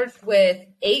was charged with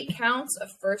 8 counts of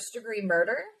first-degree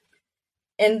murder,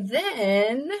 and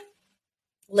then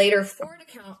later 4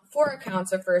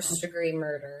 counts of first-degree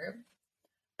murder.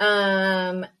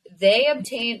 They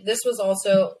obtained, this was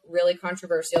also really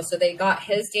controversial. So they got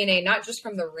his DNA, not just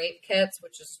from the rape kits,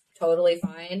 which is totally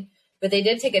fine, but they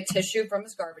did take a tissue from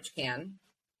his garbage can,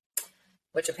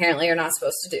 which apparently you're not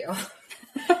supposed to do.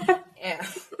 Yeah.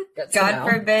 Good to God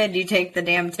know. forbid you take the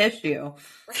damn tissue.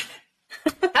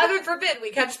 Heaven forbid we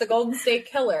catch the Golden State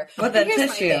Killer. With But a here's my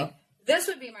tissue. thing. This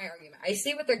would be my argument. I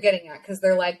see what they're getting at because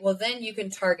they're like, well, then you can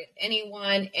target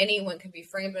anyone. Anyone can be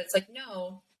framed. But it's like,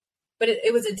 no. But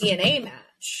it was a DNA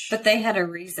match. But they had a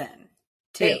reason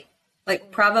too. They-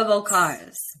 Like probable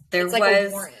cause. It's like a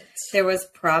warrant. There was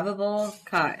probable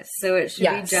cause. So it should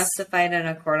Yes. be justified in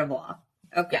a court of law.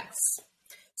 Okay. Yes.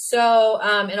 So,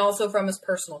 and also from his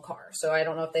personal car. So I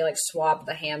don't know if they like swapped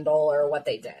the handle or what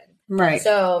they did. Right.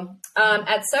 So,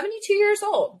 at 72 years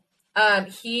old,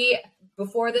 he,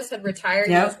 before this, had retired.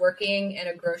 Yep. He was working in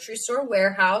a grocery store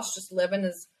warehouse, just living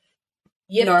his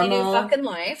yippity new Normal. fucking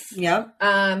life. Yep.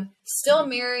 Still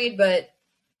married, but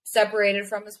separated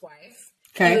from his wife.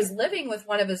 He Okay. was living with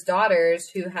one of his daughters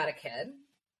who had a kid.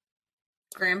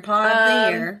 Grandpa of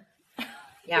the year.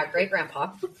 Yeah, great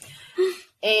grandpa.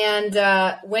 And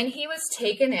when he was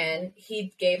taken in,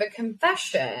 he gave a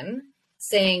confession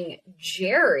saying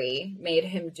Jerry made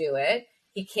him do it.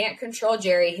 He can't control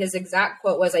Jerry. His exact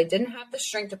quote was, "I didn't have the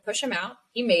strength to push him out.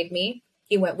 He made me.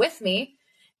 He went with me.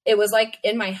 It was like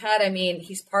in my head, I mean,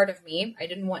 he's part of me. I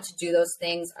didn't want to do those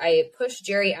things. I pushed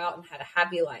Jerry out and had a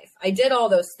happy life. I did all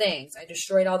those things. I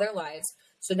destroyed all their lives.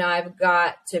 So now I've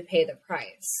got to pay the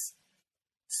price."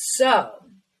 So,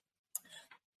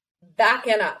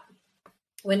 backing up,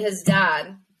 when his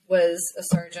dad was a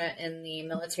sergeant in the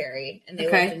military and they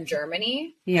Okay. lived in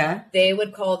Germany, Yeah. they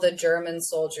would call the German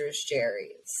soldiers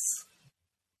Jerry's,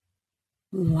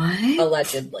 What?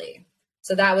 allegedly.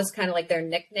 So that was kind of like their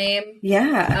nickname.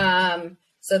 Yeah.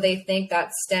 So they think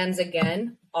that stems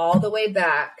again all the way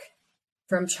back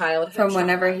from childhood. From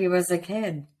whenever trauma. he was a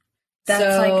kid. That's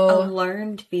So- like a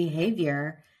learned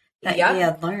behavior that Yep. he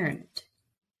had learned.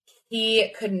 He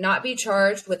could not be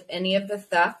charged with any of the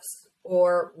thefts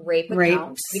or rape Rapes,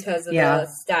 accounts because of yeah. the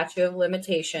statute of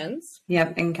limitations.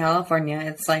 Yep. In California,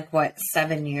 it's like, what,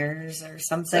 7 years or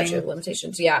something? Statute of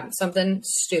limitations. Yeah, something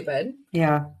stupid.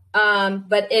 Yeah.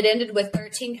 But it ended with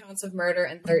 13 counts of murder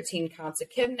and 13 counts of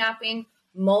kidnapping,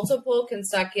 multiple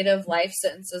consecutive life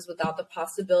sentences without the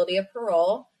possibility of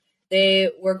parole.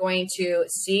 They were going to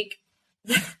seek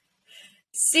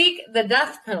the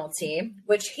death penalty,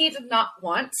 which he did not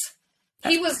want.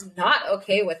 He was not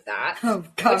okay with that. Oh,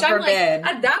 God which I'm forbid. like,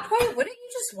 at that point, wouldn't you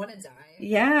just want to die?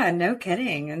 Yeah, no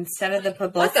kidding. Instead of the What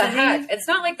publicity. the heck? It's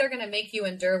not like they're going to make you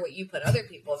endure what you put other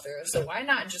people through. So why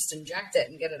not just inject it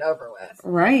and get it over with?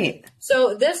 Right.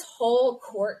 So this whole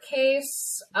court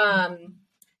case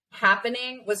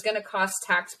happening was going to cost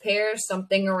taxpayers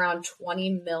something around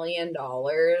 $20 million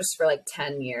for like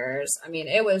 10 years. I mean,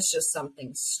 it was just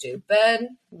something stupid.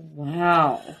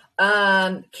 Wow.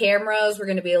 Cameras were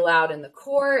going to be allowed in the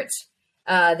court.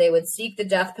 They would seek the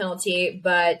death penalty,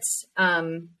 but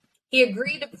he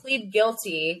agreed to plead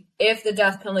guilty if the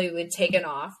death penalty would be taken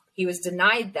off. He was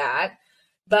denied that.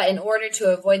 But in order to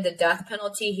avoid the death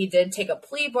penalty, he did take a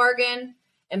plea bargain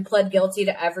and pled guilty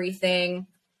to everything.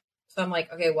 So I'm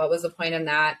like, okay, what was the point in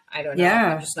that? I don't know.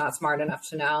 Yeah. I'm just not smart enough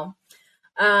to know.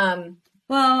 Well,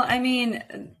 I mean,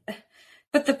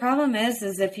 but the problem is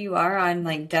if you are on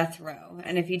like death row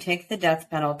and if you take the death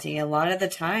penalty, a lot of the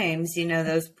times, you know,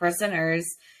 those prisoners,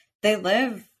 they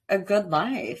live a good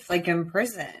life, like in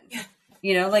prison. Yeah.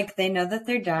 You know, like they know that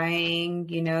they're dying,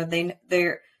 you know,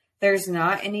 they're There's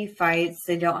not any fights.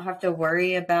 They don't have to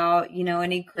worry about,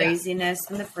 any craziness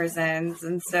in the prisons.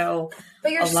 And so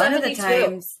But you're a lot of the 72.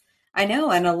 times, I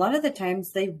know, and a lot of the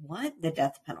times they want the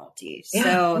death penalty. Yeah.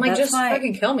 So I'm like, that's just why,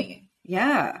 fucking kill me.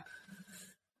 yeah.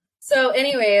 So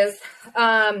anyways,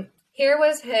 here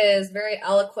was his very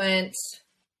eloquent,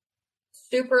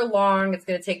 super long, it's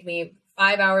going to take me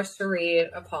 5 hours to read,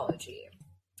 apology.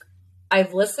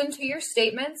 I've listened to your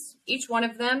statements, each one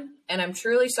of them, and I'm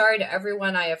truly sorry to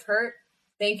everyone I have hurt.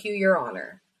 Thank you, Your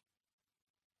Honor.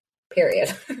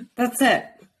 Period. That's it.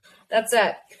 That's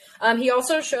it. He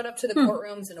also showed up to the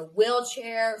courtrooms in a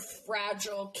wheelchair,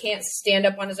 fragile, can't stand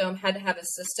up on his own, had to have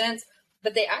assistance.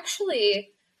 But they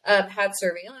actually had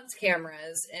surveillance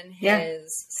cameras in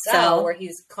his cell where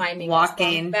he's climbing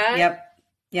walking. His bunk bed.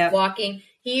 Yep. Walking.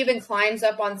 He even climbs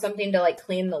up on something to like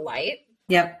clean the light.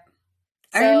 Yep.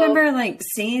 So, I remember like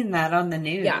seeing that on the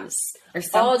news or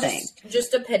something. All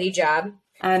just a pity job.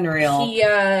 Unreal. He,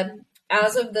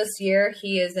 as of this year,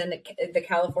 he is in the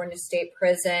California State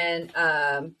Prison.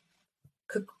 I'm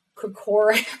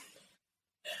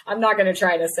not going to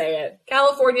try to say it.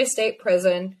 California State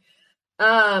Prison.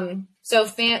 So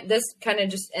this kind of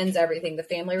just ends everything. The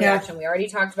family reaction. We already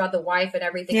talked about the wife and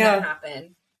everything that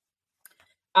happened.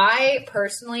 I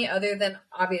personally, other than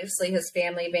obviously his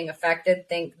family being affected,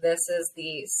 think this is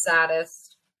the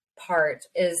saddest part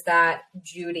is that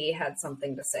Judy had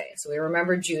something to say. So we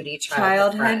remember Judy,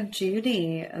 childhood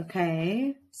Judy.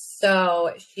 Okay.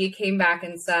 So she came back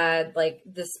and said, like,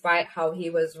 despite how he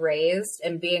was raised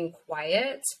and being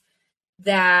quiet,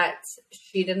 that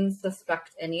she didn't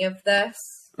suspect any of this.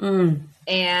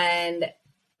 And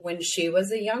when she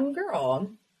was a young girl,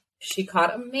 she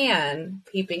caught a man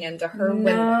peeping into her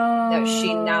window that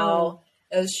she now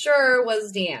is sure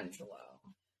was D'Angelo.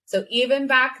 So even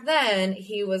back then,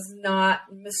 he was not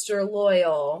Mr.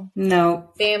 Loyal,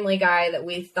 family guy that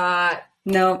we thought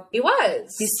he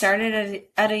was. He started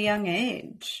at a young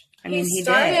age. He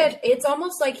started. It's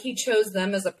almost like he chose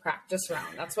them as a practice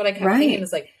round. That's what I kept thinking.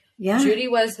 Is like Judy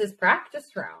was his practice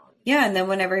round. Yeah, and then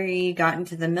whenever he got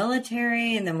into the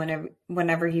military, and then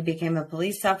whenever he became a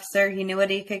police officer, he knew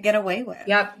what he could get away with.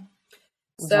 Yep.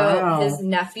 So his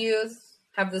nephews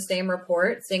have the same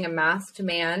report, seeing a masked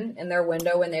man in their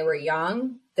window when they were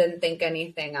young. Didn't think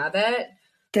anything of it.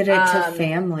 Did it to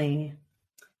family.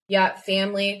 Yeah,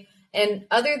 family. And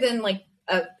other than like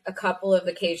a couple of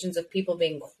occasions of people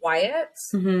being quiet,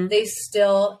 they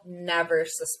still never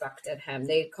suspected him.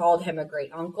 They called him a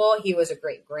great uncle. He was a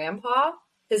great grandpa.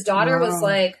 His daughter was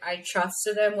like, I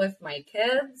trusted him with my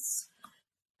kids.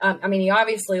 He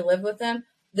obviously lived with them.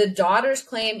 The daughters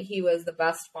claim he was the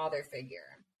best father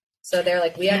figure. So they're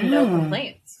like, we had no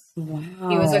complaints. Wow.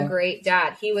 He was a great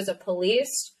dad. He was a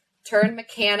police turned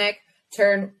mechanic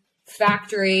turned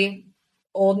factory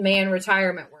old man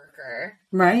retirement worker.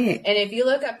 Right. And if you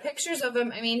look at pictures of him,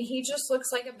 he just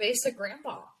looks like a basic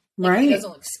grandpa. Right. He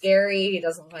doesn't look scary. He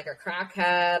doesn't look like a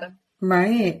crackhead.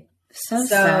 Right. So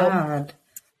sad.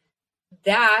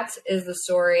 That is the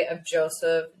story of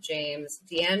Joseph James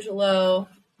D'Angelo,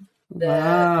 the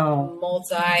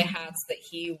multi hats that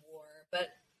he wore, but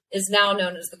is now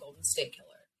known as the Golden State Killer.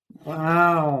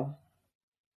 Wow.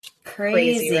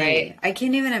 Crazy, right? I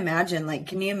can't even imagine. Like,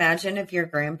 can you imagine if your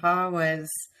grandpa was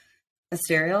a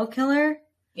serial killer?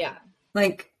 Yeah.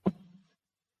 Like,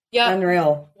 yeah.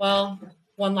 Unreal. Well,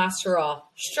 one last hurrah.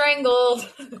 Strangled.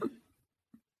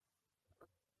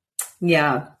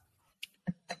 Yeah.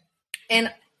 And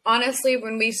honestly,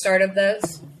 when we started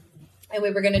this and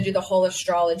we were going to do the whole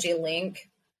astrology link,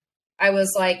 I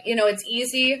was like, it's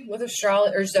easy with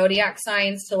astrology or zodiac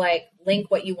signs to like link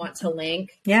what you want to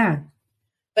link. Yeah.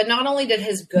 But not only did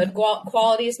his good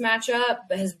qualities match up,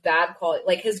 but his bad quality,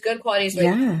 like his good qualities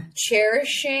were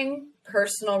cherishing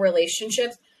personal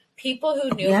relationships. People who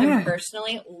knew him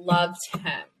personally loved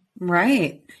him.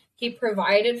 Right. He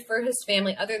provided for his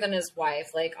family other than his wife.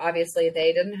 Like, obviously,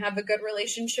 they didn't have a good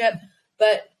relationship.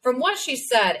 But from what she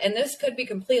said, and this could be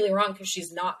completely wrong because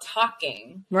she's not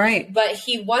talking. Right. But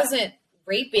he wasn't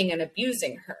raping and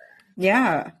abusing her.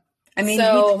 Yeah. He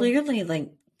clearly, like,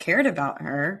 cared about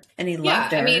her and he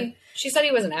loved her. She said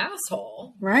he was an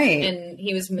asshole. Right. And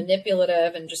he was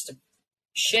manipulative and just a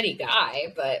shitty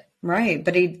guy, but... Right,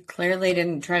 but he clearly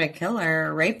didn't try to kill her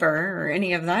or rape her or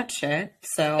any of that shit,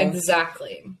 so...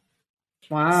 Exactly.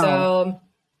 Wow. So,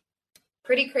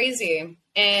 pretty crazy.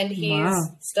 And he's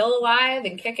still alive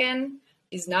and kicking.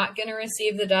 He's not going to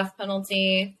receive the death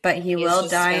penalty. But he will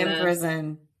die in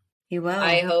prison. He will.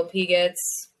 I hope he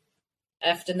gets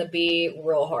effed in the B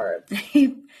real hard.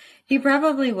 He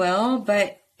probably will,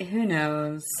 but who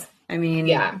knows?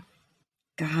 Yeah.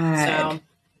 God. So,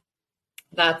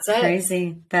 That's it.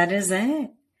 Crazy. That is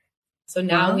it. So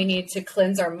now we need to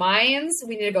cleanse our minds.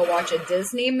 We need to go watch a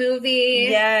Disney movie.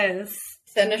 Yes.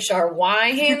 Finish our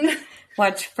wine.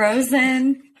 Watch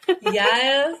Frozen.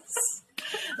 Yes.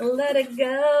 Let it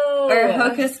go. Or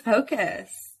Hocus Pocus.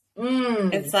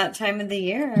 Mm. It's that time of the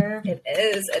year. It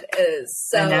is. It is.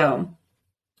 So, I know.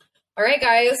 All right,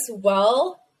 guys.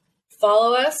 Well,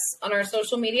 follow us on our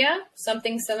social media.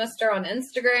 Something Sinister on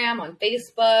Instagram, on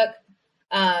Facebook.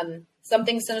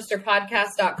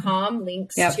 SomethingSinisterPodcast.com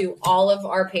links to all of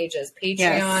our pages.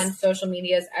 Patreon, social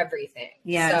medias, everything.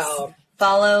 Yes. So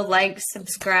follow, like,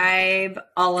 subscribe,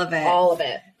 all of it. All of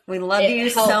it. We love you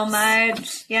so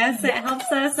much. Yes, it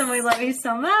helps us, and we love you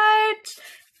so much.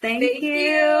 Thank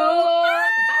you.